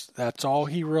 That's all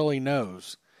he really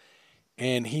knows.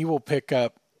 And he will pick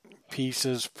up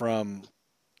pieces from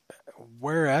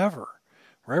wherever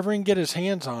he can get his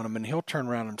hands on them, and he'll turn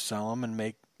around and sell them and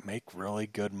make really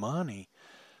good money.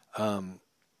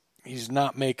 He's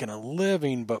not making a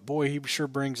living, but boy, he sure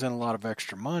brings in a lot of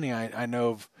extra money. I know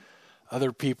of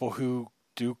other people who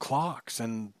do clocks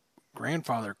and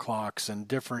grandfather clocks and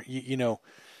different, you know,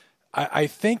 I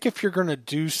think if you're going to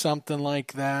do something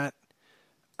like that,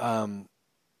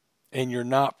 and you're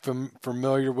not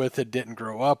familiar with it, didn't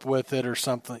grow up with it or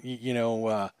something, you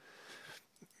know,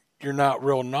 you're not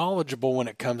real knowledgeable when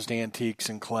it comes to antiques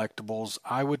and collectibles,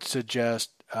 I would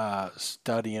suggest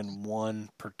studying one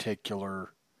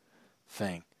particular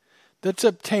thing that's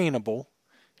obtainable.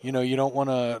 You know, you don't want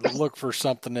to look for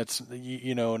something that's,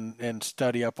 you know, and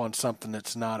study up on something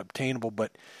that's not obtainable,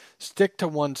 but stick to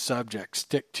one subject,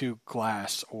 stick to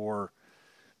glass or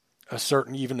a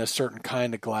certain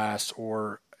kind of glass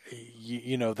or,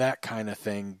 you know, that kind of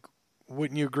thing.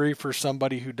 Wouldn't you agree for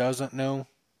somebody who doesn't know?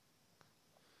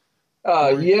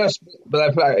 Yes,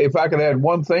 but if I could add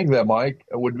one thing there, Mike,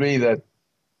 it would be that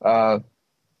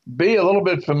be a little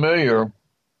bit familiar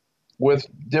with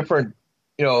different,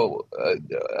 you know,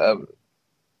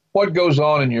 what goes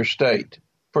on in your state.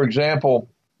 For example,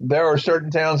 there are certain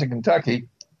towns in Kentucky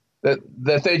that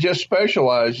they just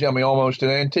specialize, I mean, almost in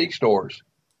antique stores.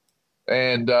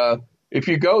 And if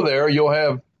you go there, you'll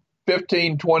have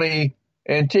 15, 20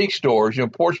 antique stores. You know,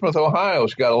 Portsmouth,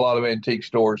 Ohio's got a lot of antique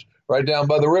stores right down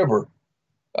by the river.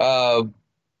 The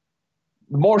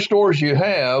more stores you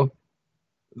have,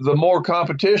 the more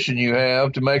competition you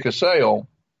have to make a sale.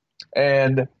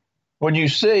 And when you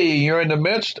see you're in the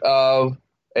midst of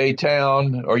a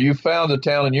town, or you found a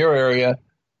town in your area,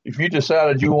 if you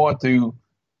decided you want to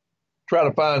try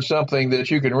to find something that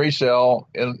you can resell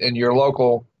in your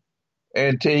local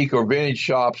antique or vintage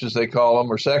shops, as they call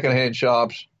them, or secondhand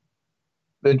shops,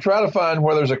 then try to find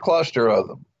where there's a cluster of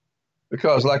them.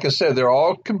 Because, like I said, they're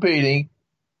all competing,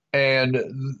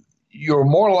 and you're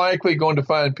more likely going to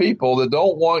find people that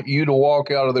don't want you to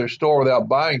walk out of their store without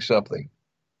buying something.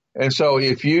 And so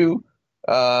if you,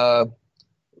 you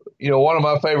know, one of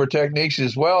my favorite techniques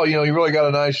is, well, you know, you really got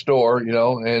a nice store, you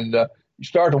know, and you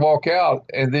start to walk out,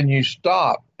 and then you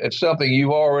stop at something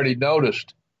you've already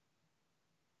noticed.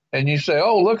 And you say,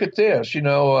 oh, look at this, you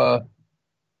know,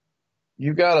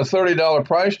 you got a $30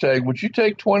 price tag. Would you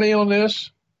take 20 on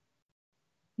this?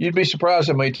 You'd be surprised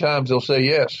how many times they'll say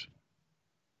yes.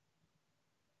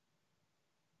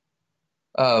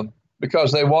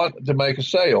 Because they want to make a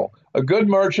sale. A good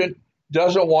merchant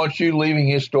doesn't want you leaving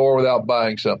his store without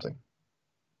buying something.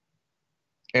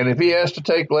 And if he has to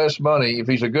take less money, if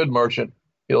he's a good merchant,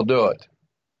 he'll do it.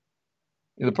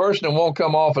 The person that won't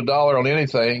come off $1 on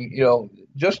anything, you know,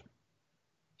 just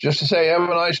to say have a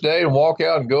nice day and walk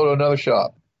out and go to another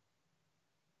shop.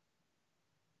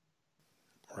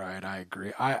 Right, I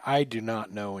agree. I do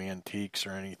not know antiques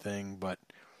or anything, but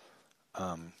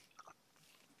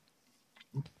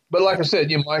like I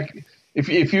said, you know, Mike,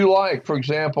 if you like, for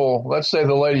example, let's say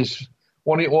the ladies,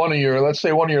 one of your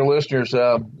listeners,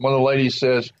 one of the ladies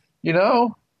says, you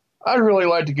know, I'd really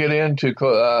like to get into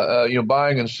you know,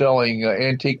 buying and selling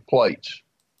antique plates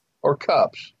or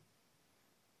cups.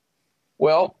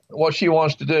 Well, what she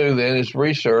wants to do then is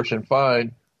research and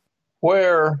find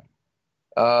where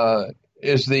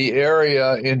is the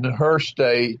area in her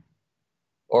state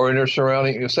or in her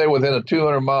surrounding, say within a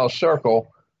 200-mile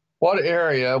circle, what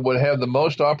area would have the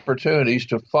most opportunities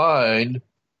to find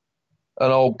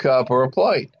an old cup or a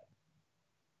plate?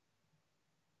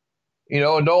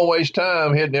 And don't waste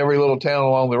time hitting every little town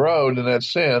along the road in that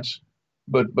sense,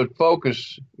 but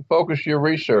focus your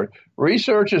research.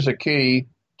 Research is a key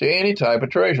to any type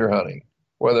of treasure hunting,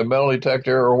 whether metal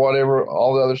detector or whatever,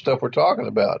 all the other stuff we're talking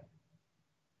about.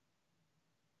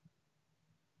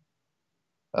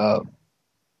 Yeah,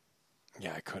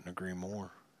 I couldn't agree more.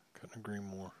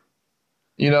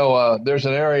 There's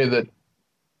an area that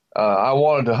I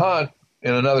wanted to hunt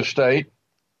in another state,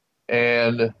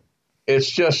 and it's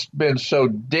just been so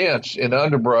dense in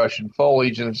underbrush and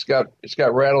foliage, and it's got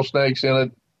rattlesnakes in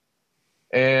it.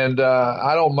 And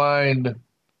I don't mind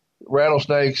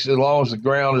rattlesnakes as long as the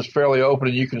ground is fairly open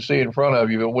and you can see in front of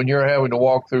you. But when you're having to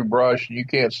walk through brush and you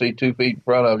can't see 2 feet in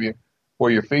front of you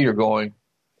where your feet are going,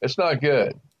 it's not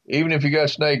good. Even if you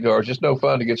got snake guards, it's no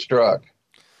fun to get struck.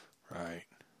 Right.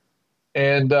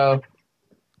 And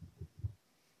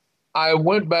I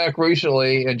went back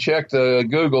recently and checked the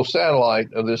Google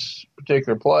satellite of this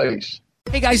particular place.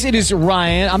 Hey guys, it is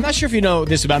Ryan. I'm not sure if you know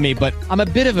this about me, but I'm a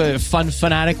bit of a fun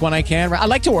fanatic when I can. I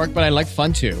like to work, but I like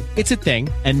fun too. It's a thing.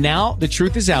 And now the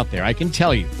truth is out there. I can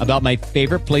tell you about my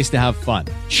favorite place to have fun.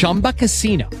 Chumba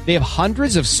Casino. They have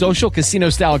hundreds of social casino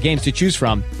style games to choose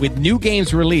from with new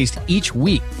games released each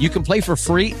week. You can play for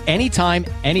free anytime,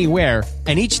 anywhere.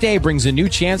 And each day brings a new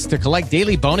chance to collect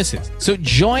daily bonuses. So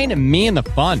join me in the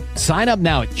fun. Sign up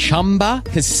now at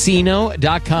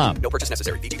ChumbaCasino.com. No purchase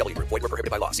necessary. VGW. Void where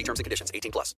prohibited by law. See terms and conditions.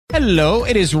 18+. Hello,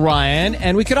 it is Ryan,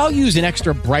 and we could all use an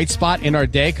extra bright spot in our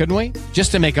day, couldn't we?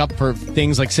 Just to make up for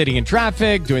things like sitting in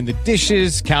traffic, doing the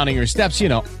dishes, counting your steps,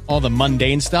 all the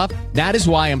mundane stuff. That is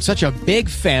why I'm such a big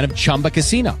fan of Chumba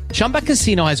Casino. Chumba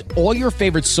Casino has all your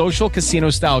favorite social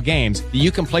casino-style games that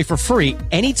you can play for free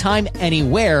anytime,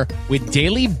 anywhere with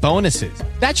daily bonuses.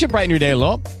 That should brighten your day a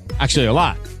little. Actually, a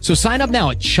lot. So sign up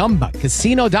now at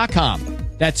ChumbaCasino.com.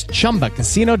 That's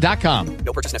ChumbaCasino.com.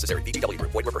 No purchase necessary. VGW.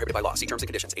 Void where prohibited by law. See terms and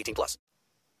conditions. 18+.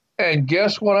 And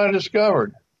guess what I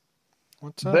discovered?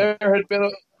 What's up? There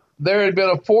had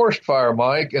been a forest fire,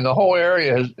 Mike, and the whole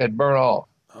area had burned off.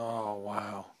 Oh,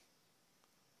 wow.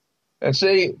 And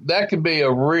see, that could be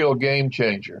a real game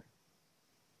changer.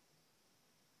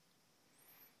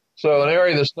 So an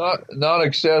area that's not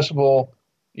accessible,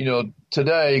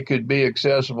 today could be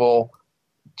accessible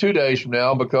 2 days from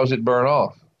now because it burned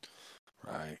off.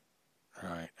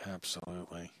 Right,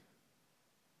 absolutely.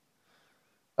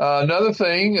 Another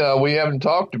thing we haven't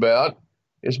talked about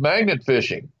is magnet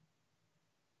fishing.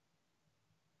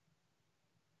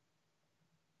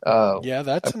 Yeah,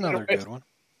 that's another good one.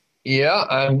 Yeah,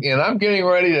 I'm getting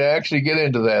ready to actually get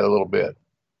into that a little bit.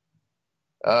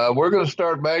 We're going to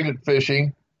start magnet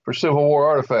fishing for Civil War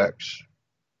artifacts,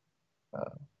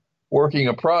 working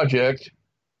a project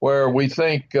where we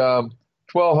think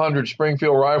 1,200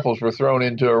 Springfield rifles were thrown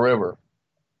into a river,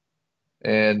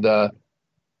 and got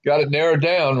it narrowed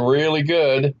down really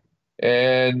good.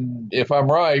 And if I'm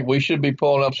right, we should be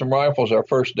pulling up some rifles our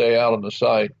first day out on the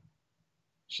site.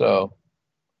 So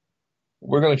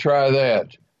we're going to try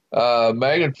that.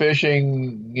 Magnet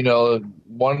fishing,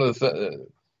 one of the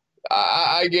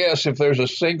I guess if there's a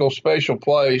single spatial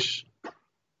place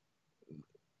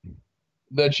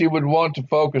that you would want to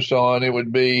focus on, it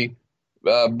would be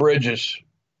bridges.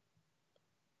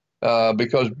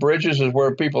 Because bridges is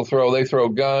where people they throw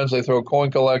guns, they throw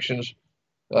coin collections,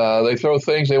 they throw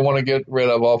things they want to get rid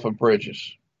of off of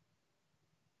bridges.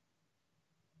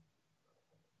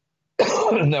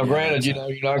 Now, granted,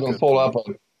 you're not going to pull up a,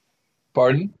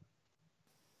 pardon?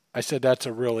 I said that's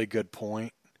a really good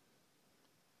point.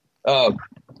 Yeah,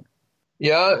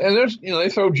 and there's, they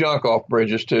throw junk off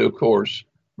bridges too, of course.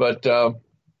 But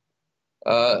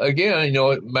again,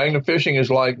 magnet fishing is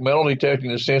like metal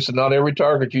detecting in the sense that not every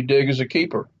target you dig is a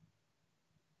keeper.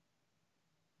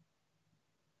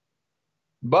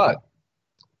 But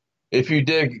if you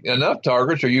dig enough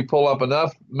targets or you pull up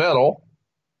enough metal,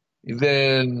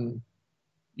 then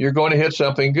you're going to hit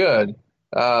something good.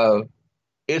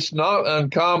 It's not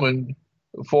uncommon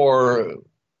for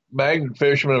magnet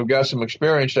fishermen who've got some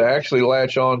experience to actually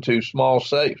latch on to small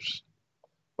safes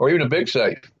or even a big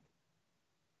safe.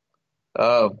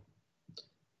 I've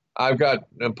got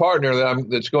a partner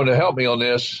that's going to help me on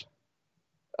this.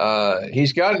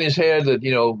 He's got in his head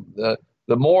that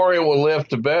the more it will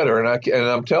lift, the better. And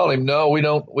I'm telling him, no, we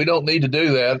don't need to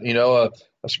do that.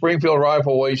 A Springfield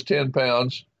rifle weighs 10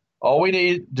 pounds. All we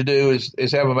need to do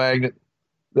is have a magnet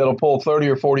that'll pull 30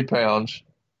 or 40 pounds,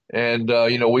 and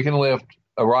we can lift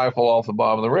a rifle off the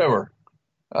bottom of the river.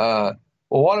 Well,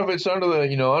 what if it's under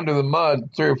the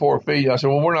mud 3 or 4 feet? I said,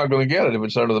 well, we're not going to get it if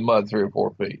it's under the mud 3 or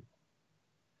 4 feet.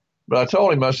 But I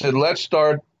told him, I said, let's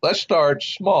start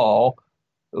small.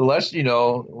 Let's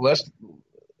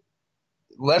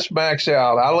max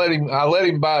out. I let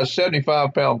him buy a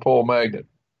 75-pound pull magnet.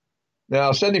 Now,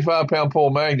 a 75-pound pull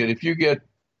magnet, if you get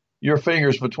your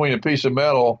fingers between a piece of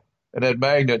metal and that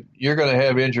magnet, you're going to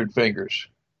have injured fingers.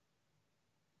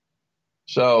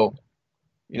 So,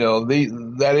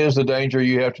 that is the danger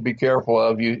you have to be careful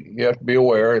of. You have to be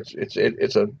aware.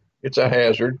 It's a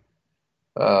hazard.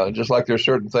 Just like there's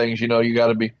certain things, you got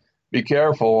to be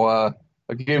careful.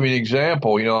 I'll give you an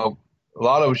example. A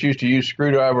lot of us used to use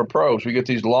screwdriver probes. We get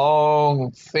these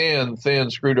long, thin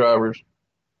screwdrivers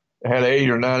that had 8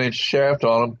 or 9 inch shaft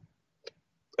on them,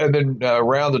 and then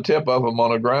round the tip of them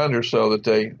on a grinder so that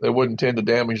they wouldn't tend to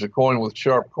damage the coin with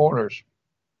sharp corners.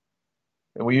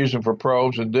 And we use them for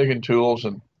probes and digging tools.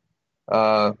 And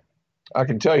I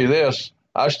can tell you this: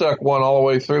 I stuck one all the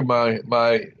way through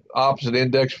my opposite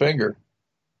index finger.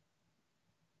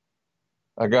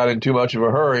 I got in too much of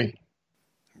a hurry.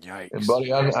 Yikes. And,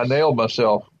 buddy, I nailed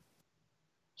myself.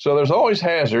 So there's always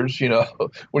hazards,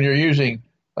 when you're using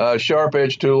sharp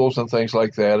edge tools and things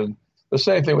like that. And the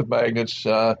same thing with magnets.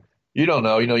 You don't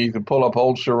know. You can pull up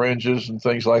old syringes and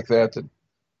things like that.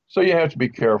 So you have to be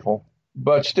careful.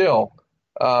 But still,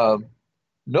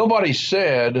 nobody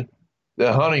said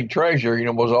that hunting treasure,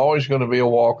 was always going to be a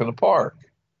walk in the park.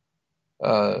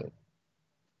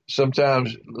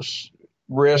 Sometimes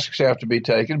risks have to be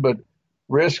taken, but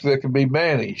risks that can be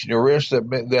managed. Risks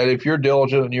that if you're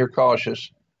diligent and you're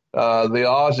cautious, the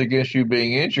odds against you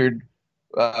being injured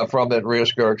from that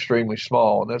risk are extremely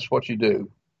small, and that's what you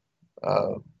do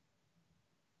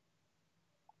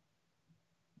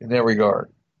in that regard.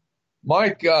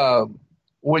 Mike,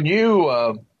 when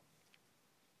you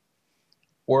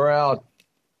were out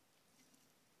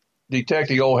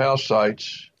detecting old house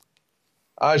sites,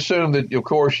 I assume that, of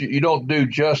course, you don't do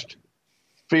just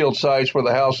field sites where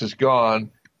the house is gone.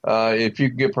 If you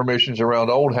can get permissions around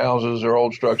old houses or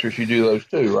old structures, you do those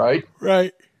too, right?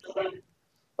 Right.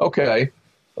 Okay.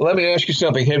 Let me ask you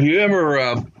something. Have you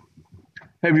ever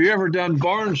done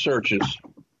barn searches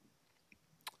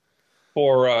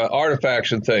for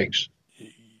artifacts and things?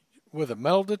 With a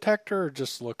metal detector or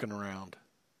just looking around?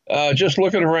 Just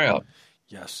looking around.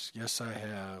 Yes, I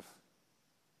have.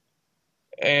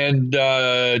 And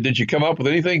did you come up with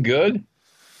anything good?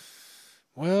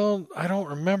 Well, I don't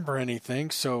remember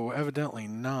anything, so evidently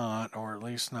not, or at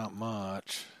least not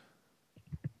much.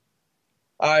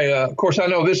 Of course, I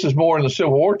know this is more in the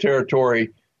Civil War territory,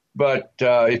 but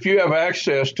if you have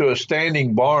access to a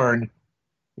standing barn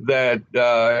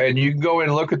and you can go in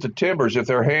and look at the timbers, if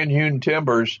they're hand-hewn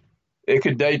timbers, it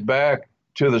could date back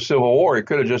to the Civil War. It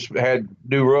could have just had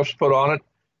new roofs put on it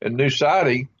and new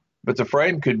siding, but the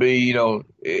frame could be,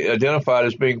 identified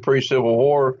as being pre-Civil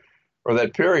War or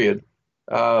that period.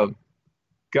 I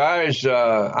know guys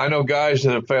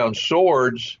that have found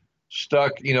swords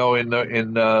stuck, in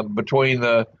between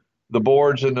the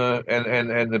boards and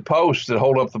the posts that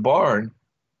hold up the barn,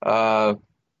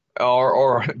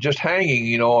 or just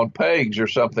hanging, on pegs or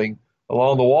something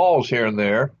along the walls here and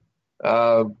there.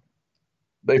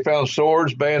 They found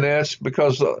swords, bayonets,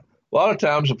 because a lot of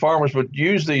times the farmers would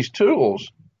use these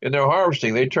tools in their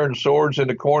harvesting. They turned swords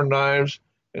into corn knives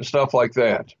and stuff like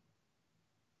that.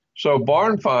 So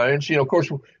barn finds, of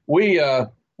course, we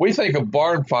think of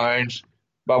barn finds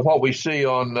by what we see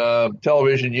on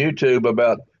television, YouTube,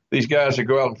 about these guys that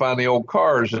go out and find the old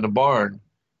cars in the barn.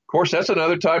 Of course, that's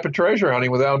another type of treasure hunting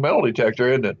without a metal detector,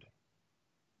 isn't it?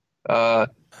 And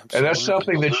that's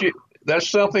something that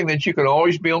you can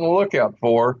always be on the lookout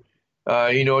for,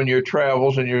 in your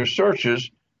travels and your searches,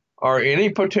 are any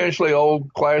potentially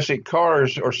old classic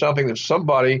cars or something that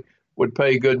somebody would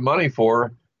pay good money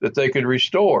for that they could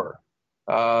restore.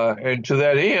 And to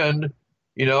that end,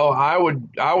 I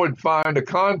would find a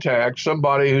contact,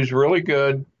 somebody who's really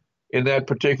good in that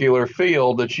particular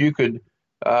field that you could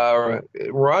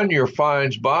run your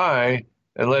finds by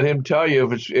and let him tell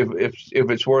you if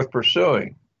it's worth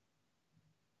pursuing.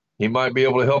 He might be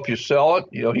able to help you sell it.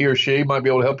 He or she might be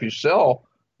able to help you sell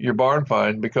your barn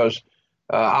find, because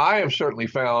I have certainly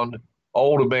found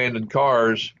old abandoned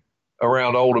cars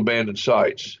around old abandoned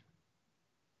sites.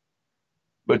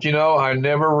 But, I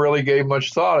never really gave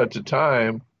much thought at the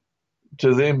time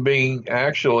to them being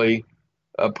actually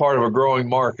a part of a growing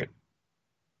market.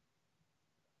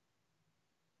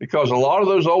 Because a lot of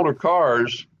those older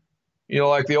cars,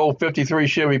 like the old 53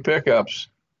 Chevy pickups,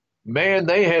 man,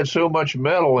 they had so much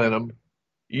metal in them.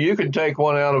 You can take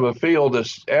one out of a field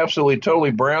that's absolutely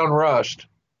totally brown rust,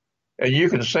 and you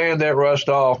can sand that rust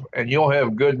off, and you'll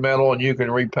have good metal, and you can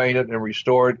repaint it and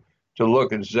restore it to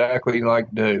look exactly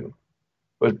like new.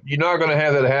 But you're not going to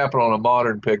have that happen on a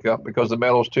modern pickup because the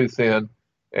metal's too thin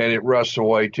and it rusts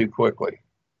away too quickly.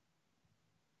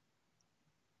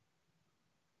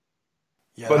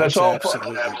 Yeah, but that's all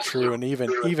absolutely true. And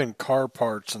even car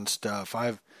parts and stuff.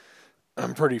 I'm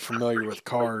pretty familiar with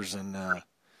cars, and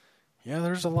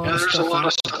there's a lot of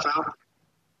stuff out.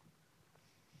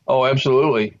 Oh,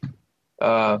 absolutely.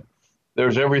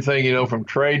 There's everything, from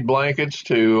trade blankets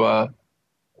to,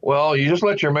 you just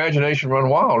let your imagination run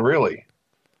wild, really.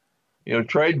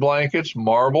 Trade blankets,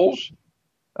 marbles,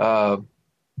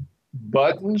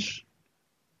 buttons.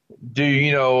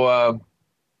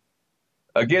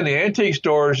 Again, the antique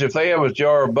stores, if they have a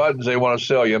jar of buttons they want to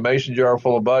sell you, a mason jar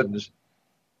full of buttons,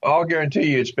 I'll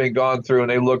guarantee you it's been gone through and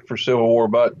they look for Civil War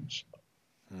buttons.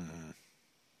 Mm-hmm.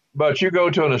 But you go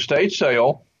to an estate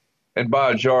sale and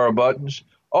buy a jar of buttons.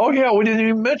 Oh, yeah, we didn't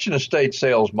even mention estate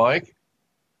sales, Mike.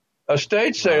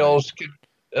 Estate sales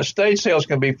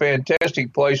can be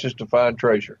fantastic places to find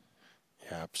treasure.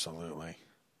 Yeah, absolutely.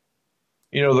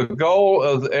 The goal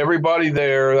of everybody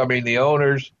there, the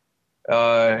owners,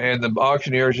 and the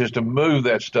auctioneers is to move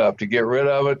that stuff, to get rid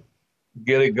of it,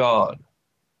 get it gone.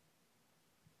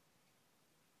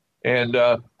 And,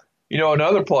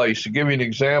 another place, to give you an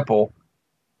example,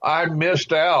 I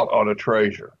missed out on a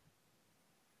treasure.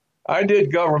 I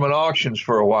did government auctions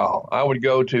for a while. I would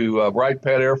go to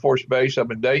Wright-Patt Air Force Base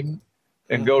up in Dayton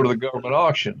and go to the government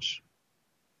auctions.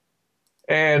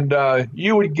 And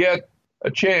you would get a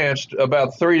chance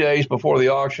about 3 days before the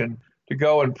auction to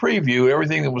go and preview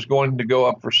everything that was going to go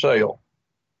up for sale.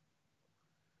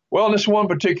 Well, in this one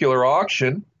particular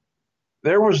auction,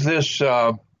 there was this,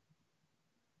 I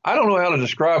don't know how to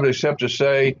describe it except to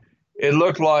say it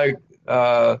looked like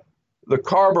the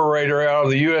carburetor out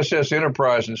of the USS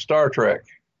Enterprise in Star Trek.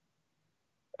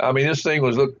 This thing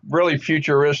was really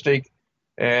futuristic,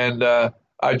 and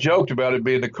I joked about it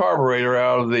being the carburetor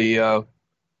out of the, out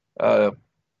of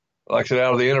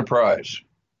the Enterprise.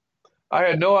 I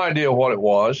had no idea what it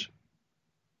was,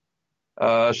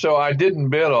 so I didn't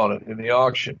bid on it in the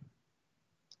auction.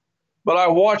 But I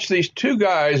watched these two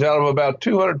guys out of about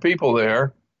 200 people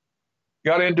there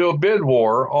got into a bid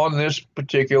war on this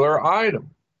particular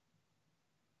item.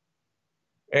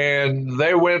 And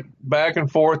they went back and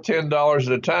forth $10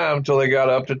 at a time until they got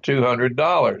up to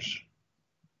 $200.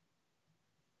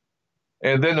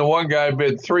 And then the one guy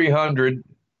bid $300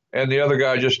 and the other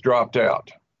guy just dropped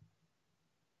out.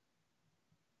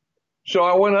 So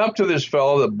I went up to this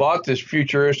fellow that bought this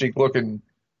futuristic looking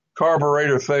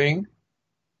carburetor thing.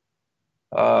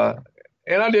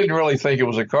 And I didn't really think it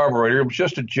was a carburetor. It was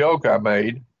just a joke I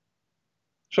made.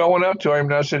 So I went up to him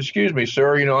and I said, "Excuse me,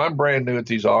 sir, I'm brand new at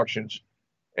these auctions.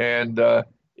 And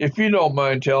if you don't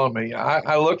mind telling me,"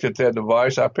 I looked at that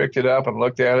device. I picked it up and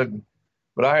looked at it,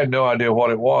 but I had no idea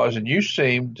what it was. And you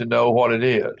seem to know what it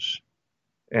is.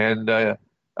 And I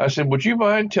said, "Would you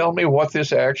mind telling me what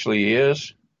this actually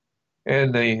is?"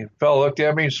 And the fellow looked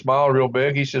at me and smiled real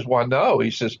big. He says, "Why, no." He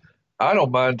says, "I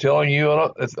don't mind telling you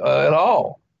at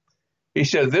all." He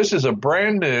said, "This is a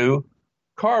brand new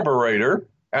carburetor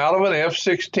out of an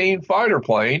F-16 fighter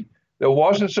plane that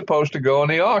wasn't supposed to go in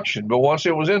the auction. But once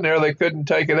it was in there, they couldn't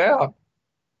take it out."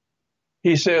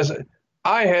 He says,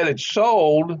 "I had it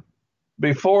sold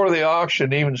before the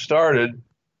auction even started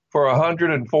for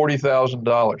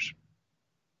 $140,000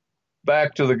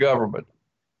 back to the government."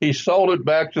 He sold it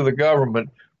back to the government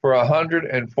for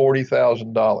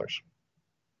 $140,000.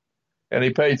 And he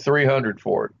paid $300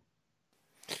 for it.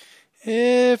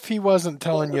 If he wasn't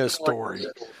telling you a story.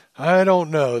 I don't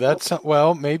know.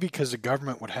 Maybe because the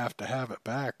government would have to have it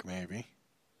back, maybe.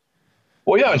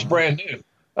 Well, yeah, it's brand new.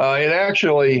 It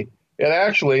actually,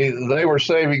 they were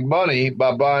saving money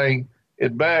by buying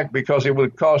it back because it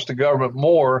would cost the government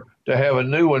more to have a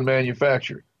new one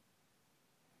manufactured.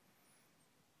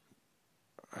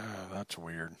 That's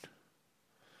weird.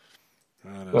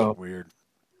 That is weird.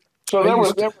 So there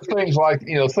were things like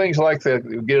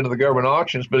that get into the government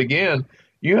auctions, but again,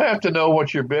 you have to know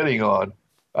what you're bidding on.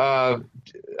 And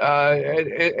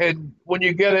when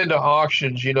you get into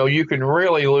auctions, you can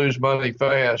really lose money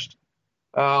fast.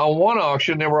 On one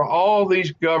auction, there were all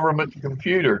these government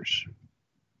computers.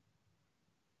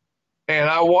 And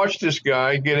I watched this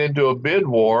guy get into a bid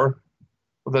war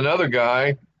with another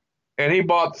guy, and he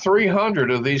bought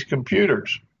 300 of these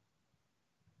computers.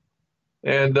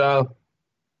 And I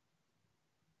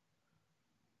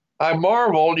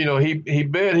marveled,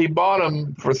 he bought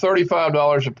them for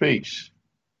 $35 a piece.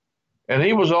 And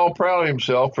he was all proud of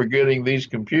himself for getting these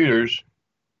computers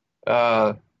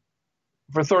for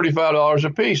 $35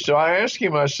 a piece. So I asked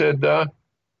him, I said,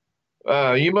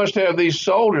 you must have these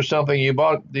sold or something. You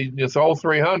bought the whole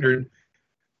 300.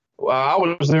 I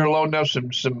was there loading up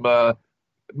some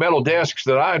metal desks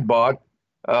that I had bought,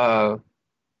 and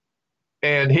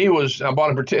I bought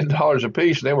them for $10 a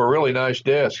piece, and they were really nice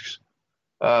desks,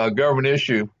 government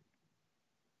issue.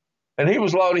 And he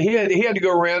was loading. He had to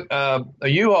go rent a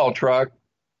U-Haul truck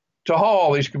to haul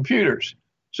all these computers.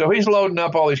 So he's loading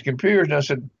up all these computers, and I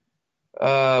said,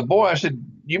 "Boy," I said,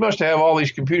 "you must have all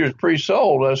these computers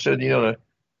pre-sold." I said, to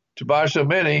buy so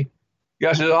many. The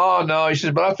guy says, "Oh no," he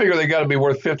says, "but I figure they got to be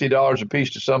worth $50 a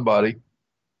piece to somebody."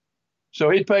 So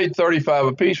he paid $35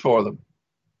 a piece for them.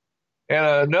 And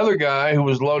another guy who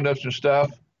was loading up some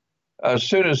stuff, as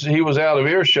soon as he was out of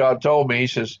earshot, told me, he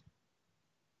says,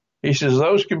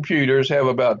 "Those computers have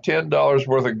about $10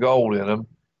 worth of gold in them."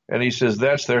 And he says,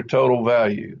 "That's their total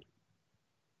value."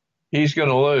 He's going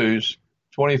to lose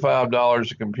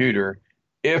 $25 a computer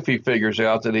if he figures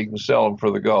out that he can sell them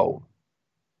for the gold.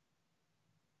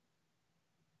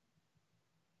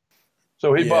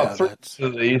 So he bought 3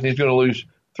 of these, and he's going to lose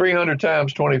 300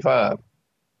 times 25.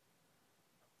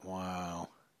 Wow.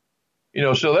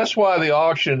 So that's why the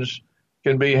auctions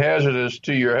can be hazardous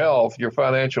to your health, your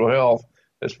financial health,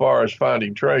 as far as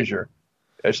finding treasure.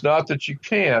 It's not that you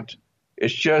can't.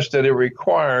 It's just that it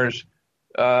requires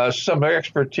some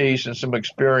expertise and some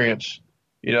experience.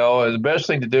 And the best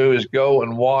thing to do is go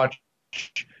and watch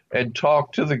and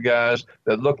talk to the guys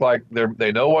that look like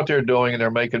they know what they're doing and they're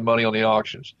making money on the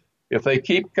auctions. If they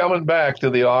keep coming back to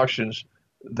the auctions,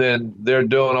 then they're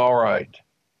doing all right.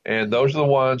 And those are the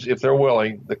ones, if they're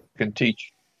willing, that can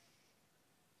teach.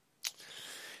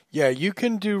 Yeah, you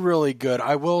can do really good.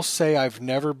 I will say I've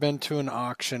never been to an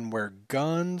auction where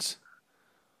guns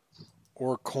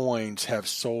or coins have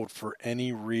sold for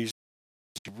any reason.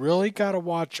 You really got to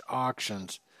watch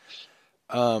auctions.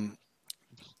 You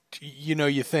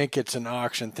think it's an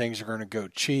auction, things are going to go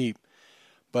cheap.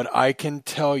 But I can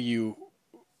tell you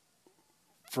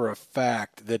for a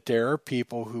fact that there are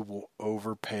people who will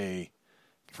overpay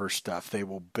for stuff. They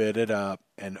will bid it up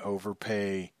and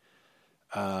overpay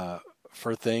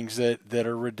for things that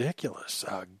are ridiculous.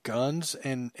 Guns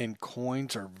and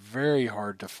coins are very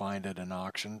hard to find at an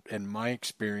auction, in my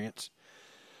experience.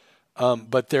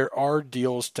 But there are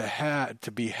deals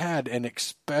to be had, and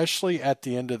especially at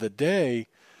the end of the day,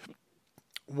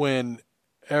 when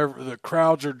the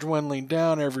crowds are dwindling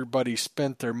down, everybody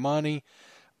spent their money.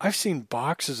 I've seen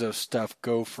boxes of stuff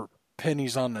go for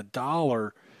pennies on the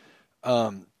dollar.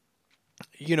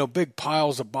 Big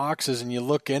piles of boxes, and you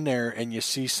look in there and you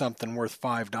see something worth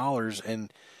 $5,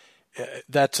 and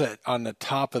that's on the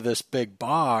top of this big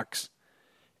box.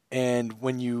 And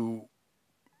when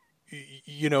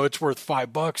it's worth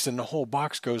 $5 and the whole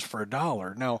box goes for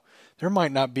 $1. Now, there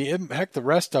might not be, heck, the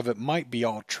rest of it might be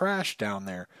all trash down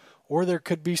there, or there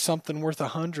could be something worth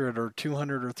 $100 or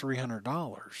 $200 or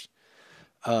 $300.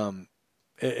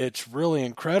 It's really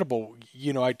incredible.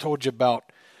 I told you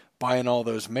about buying all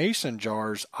those mason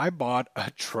jars. I bought a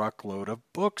truckload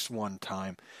of books one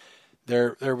time.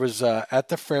 There was at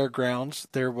the fairgrounds.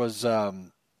 There was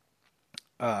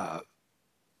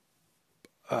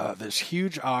this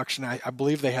huge auction. I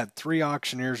believe they had 3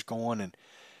 auctioneers going, and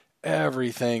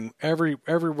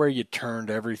everywhere you turned,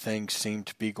 everything seemed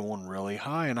to be going really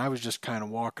high. And I was just kind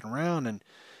of walking around, and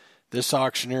this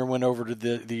auctioneer went over to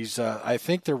these. I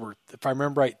think there were, if I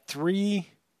remember right,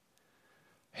 3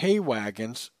 hay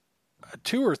wagons,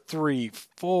 2 or 3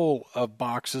 full of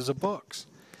boxes of books.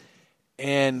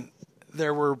 And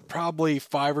there were probably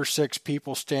 5 or 6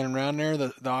 people standing around there.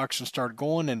 The auction started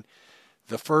going, and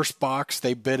the first box,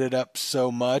 they bid it up so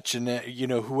much, and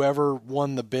whoever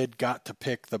won the bid got to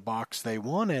pick the box they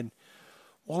wanted.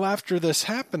 Well, after this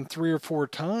happened 3 or 4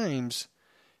 times,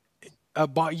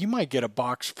 you might get a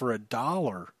box for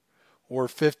 $1 or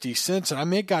 50 cents.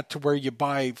 And it got to where you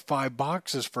buy 5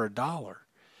 boxes for $1.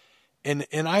 And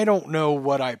I don't know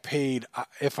what I paid.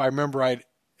 If I remember right,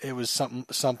 it was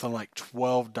something like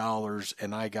 $12,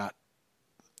 and I got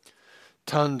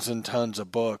tons and tons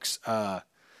of books.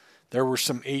 There were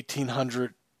some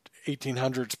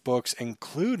 1800s books,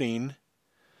 including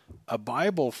a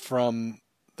Bible from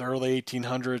the early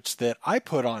 1800s that I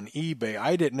put on eBay.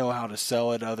 I didn't know how to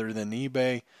sell it other than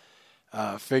eBay.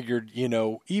 Figured,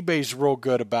 eBay's real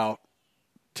good about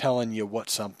telling you what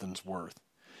something's worth.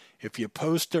 If you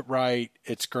post it right,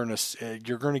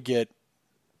 you're gonna get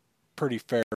pretty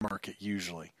fair market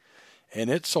usually, and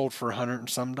it sold for $100 and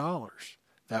some.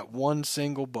 That one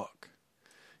single book,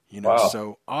 Wow.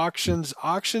 So auctions,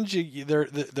 they're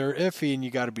iffy, and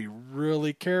you got to be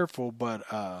really careful. But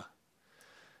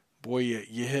boy,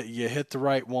 you hit the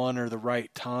right one or the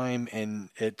right time, and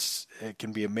it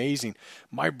can be amazing.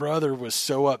 My brother was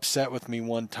so upset with me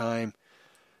one time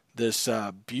this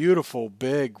beautiful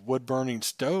big wood burning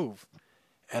stove,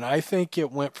 and I think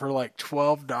it went for like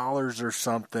 $12 or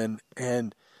something.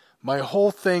 And my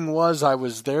whole thing was I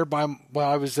was there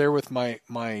with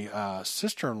my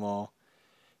sister-in-law,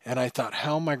 and I thought,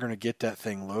 how am I going to get that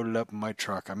thing loaded up in my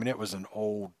truck? I mean, it was an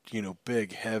old,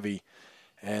 big, heavy,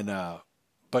 and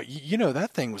but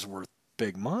that thing was worth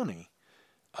big money.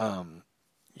 A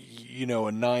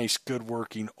nice, good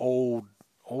working old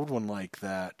one like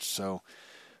that. So,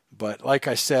 but like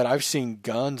I said, I've seen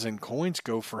guns and coins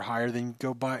go for higher than you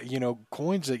go buy.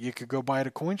 Coins that you could go buy at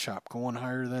a coin shop going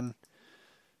higher than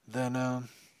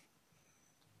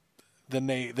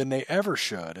they ever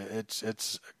should.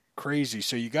 It's crazy.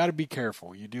 So you got to be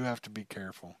careful. You do have to be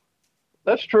careful.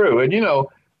 That's true. And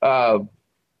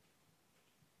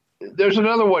there's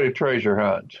another way to treasure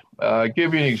hunt. I'll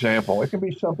give you an example. It can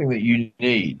be something that you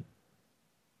need.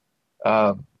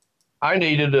 I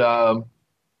needed a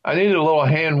little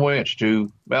hand winch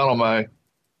to mount on my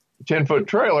 10-foot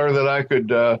trailer that I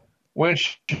could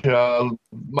winch my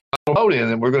boat in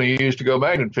that we're going to use to go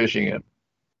magnet fishing in.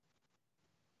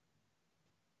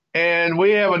 And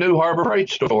we have a new Harbor Freight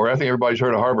store. I think everybody's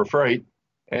heard of Harbor Freight.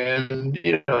 And,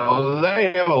 they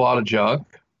have a lot of junk,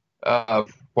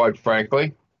 quite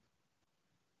frankly.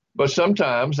 But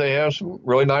sometimes they have some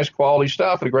really nice quality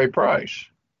stuff at a great price.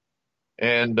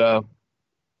 And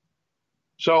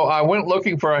so I went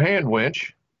looking for a hand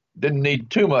winch. Didn't need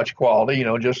too much quality,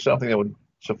 just something that would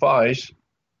suffice.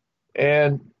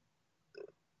 And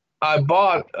I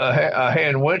bought a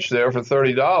hand winch there for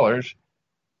 $30.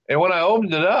 And when I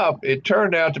opened it up, it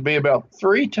turned out to be about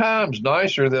 3 times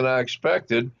nicer than I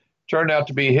expected. Turned out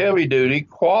to be heavy duty,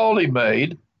 quality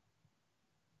made.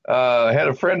 I had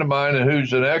a friend of mine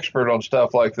who's an expert on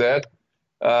stuff like that.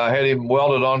 Had him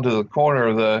welded onto the corner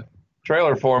of the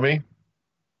trailer for me.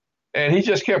 And he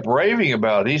just kept raving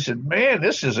about it. He said, man,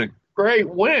 this is a great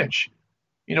winch.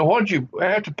 What did you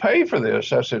have to pay for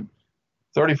this? I said,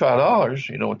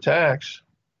 $35, with tax.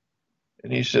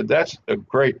 And he said, that's a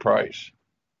great price.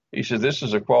 He said, this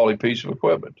is a quality piece of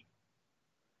equipment.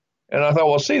 And I thought,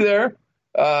 well, see there,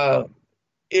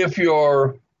 if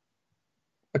you're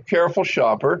a careful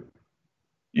shopper,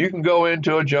 you can go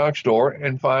into a junk store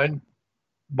and find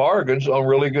bargains on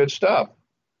really good stuff.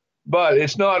 But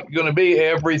it's not going to be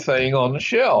everything on the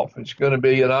shelf. It's going to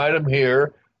be an item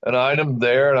here, an item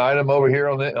there, an item over here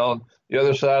on the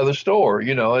other side of the store.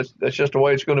 That's just the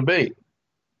way it's going to be.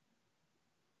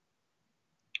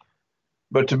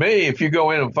 But to me, if you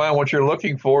go in and find what you're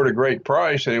looking for at a great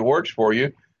price and it works for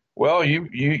you, well,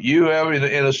 you have,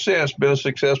 in a sense, been a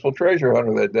successful treasure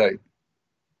hunter that day.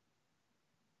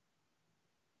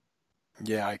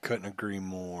 Yeah, I couldn't agree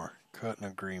more.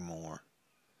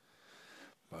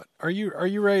 But are you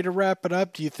ready to wrap it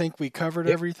up? Do you think we covered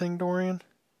everything, Dorian?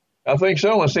 I think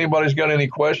so, unless anybody's got any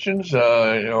questions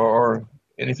or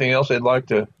anything else they'd like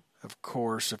to. Of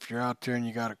course, if you're out there and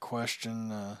you got a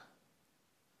question,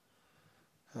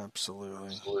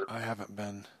 absolutely. I haven't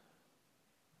been.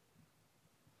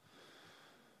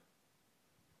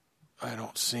 I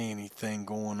don't see anything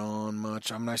going on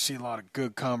much. I mean, I see a lot of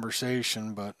good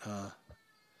conversation, but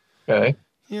okay.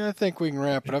 Yeah, I think we can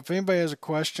wrap it up. If anybody has a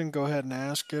question, go ahead and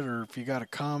ask it, or if you got a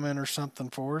comment or something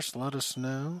for us, let us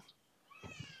know.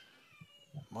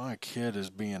 My kid is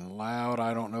being loud.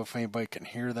 I don't know if anybody can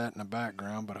hear that in the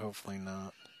background, but hopefully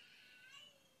not.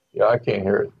 Yeah, I can't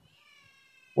hear it.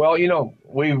 Well,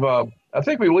 we've I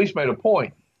think we at least made a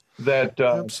point that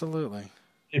absolutely,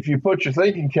 if you put your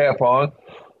thinking cap on,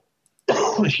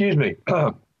 excuse me,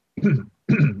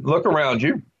 look around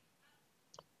you,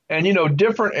 and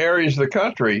different areas of the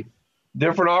country,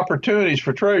 different opportunities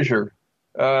for treasure.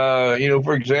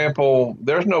 For example,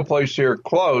 there's no place here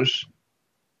close.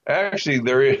 Actually,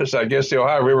 there is. I guess the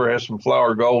Ohio River has some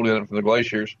flour gold in it from the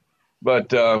glaciers,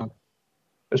 but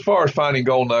as far as finding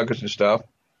gold nuggets and stuff,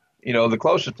 the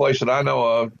closest place that I know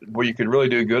of where you could really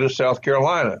do good is South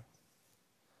Carolina.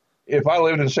 If I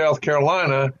lived in South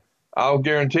Carolina, I'll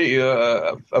guarantee you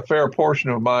a fair portion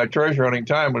of my treasure hunting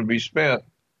time would be spent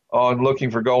on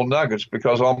looking for gold nuggets,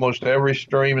 because almost every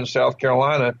stream in South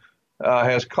Carolina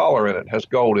has color in it, has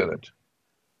gold in it.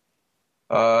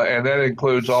 And that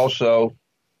includes also,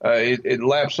 it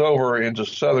laps over into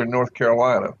southern North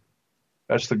Carolina.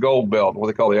 That's the gold belt, what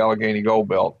they call the Allegheny Gold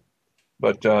Belt.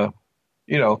 But,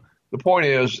 the point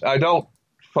is, I don't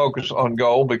focus on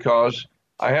gold because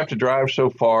I have to drive so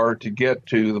far to get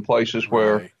to the places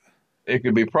where it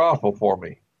could be profitable for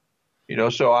me.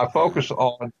 So I focus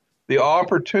on the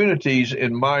opportunities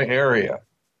in my area.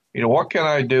 What can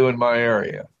I do in my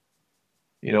area?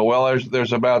 Well,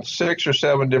 there's about 6 or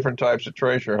 7 different types of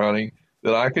treasure hunting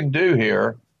that I can do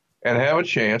here and have a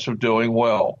chance of doing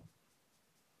well.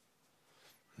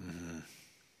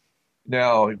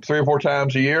 Now, 3 or 4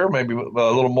 times a year, maybe a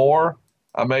little more,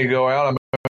 I may go out. I may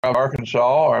go to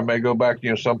Arkansas, or I may go back,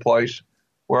 someplace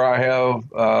where I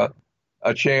have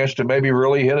a chance to maybe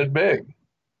really hit it big.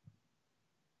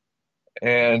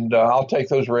 And I'll take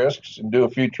those risks and do a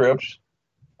few trips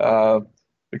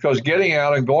because getting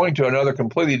out and going to another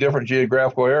completely different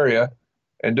geographical area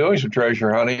and doing some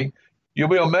treasure hunting, you'll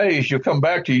be amazed. You'll come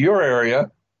back to your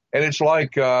area, and it's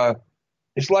like it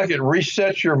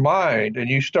resets your mind, and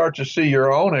you start to see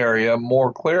your own area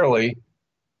more clearly,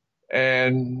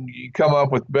 and you come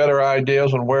up with better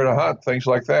ideas on where to hunt, things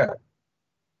like that.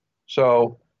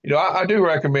 So, I do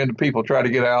recommend to people try to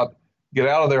get out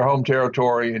of their home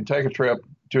territory and take a trip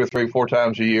 2 or 3, 4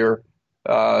 times a year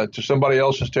to somebody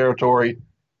else's territory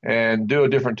and do a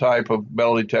different type of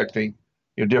metal detecting,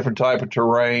 different type of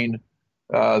terrain,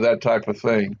 that type of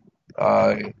thing,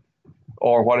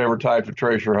 or whatever type of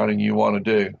treasure hunting you want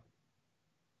to do.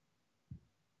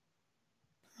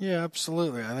 Yeah,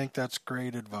 absolutely. I think that's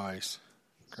great advice.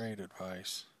 Great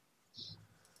advice.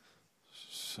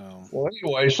 So. Well,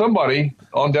 anyway, somebody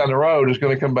on down the road is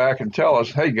going to come back and tell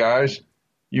us, hey, guys,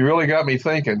 you really got me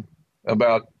thinking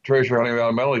about treasure hunting without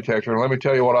a metal detector. And let me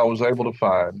tell you what I was able to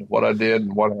find, what I did,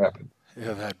 and what happened.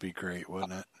 Yeah, that'd be great,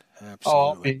 wouldn't it? Absolutely. Oh,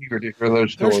 I'll be eager to hear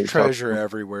those stories. There's treasure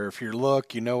everywhere. If you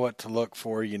look, you know what to look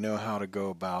for. You know how to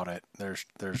go about it. There's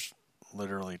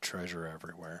literally treasure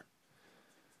everywhere.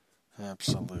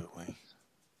 Absolutely.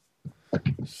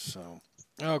 So,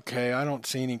 okay, I don't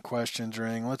see any questions or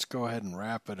anything. Let's go ahead and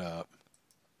wrap it up.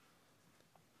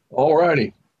 All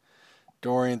righty.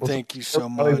 Dorian, thank you so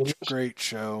much. Great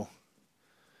show.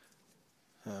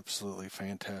 Absolutely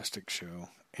fantastic show.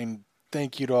 And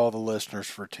thank you to all the listeners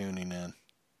for tuning in.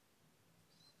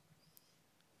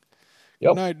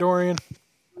 Yep. Good night, Dorian.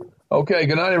 Okay,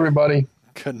 good night, everybody.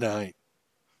 Good night.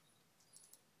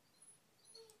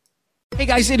 Hey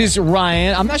guys, it is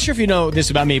Ryan. I'm not sure if you know this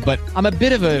about me, but I'm a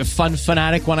bit of a fun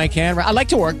fanatic when I can. I like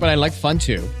to work, but I like fun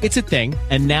too. It's a thing.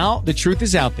 And now the truth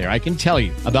is out there. I can tell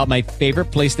you about my favorite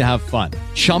place to have fun.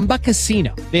 Chumba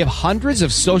Casino. They have hundreds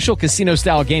of social casino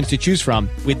style games to choose from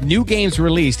with new games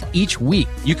released each week.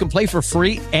 You can play for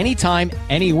free anytime,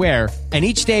 anywhere. And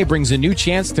each day brings a new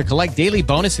chance to collect daily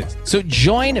bonuses. So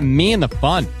join me in the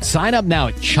fun. Sign up now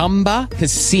at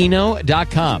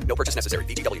ChumbaCasino.com. No purchase necessary.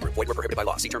 VGW Group. Void where prohibited by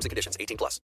law. See terms and conditions. 18+.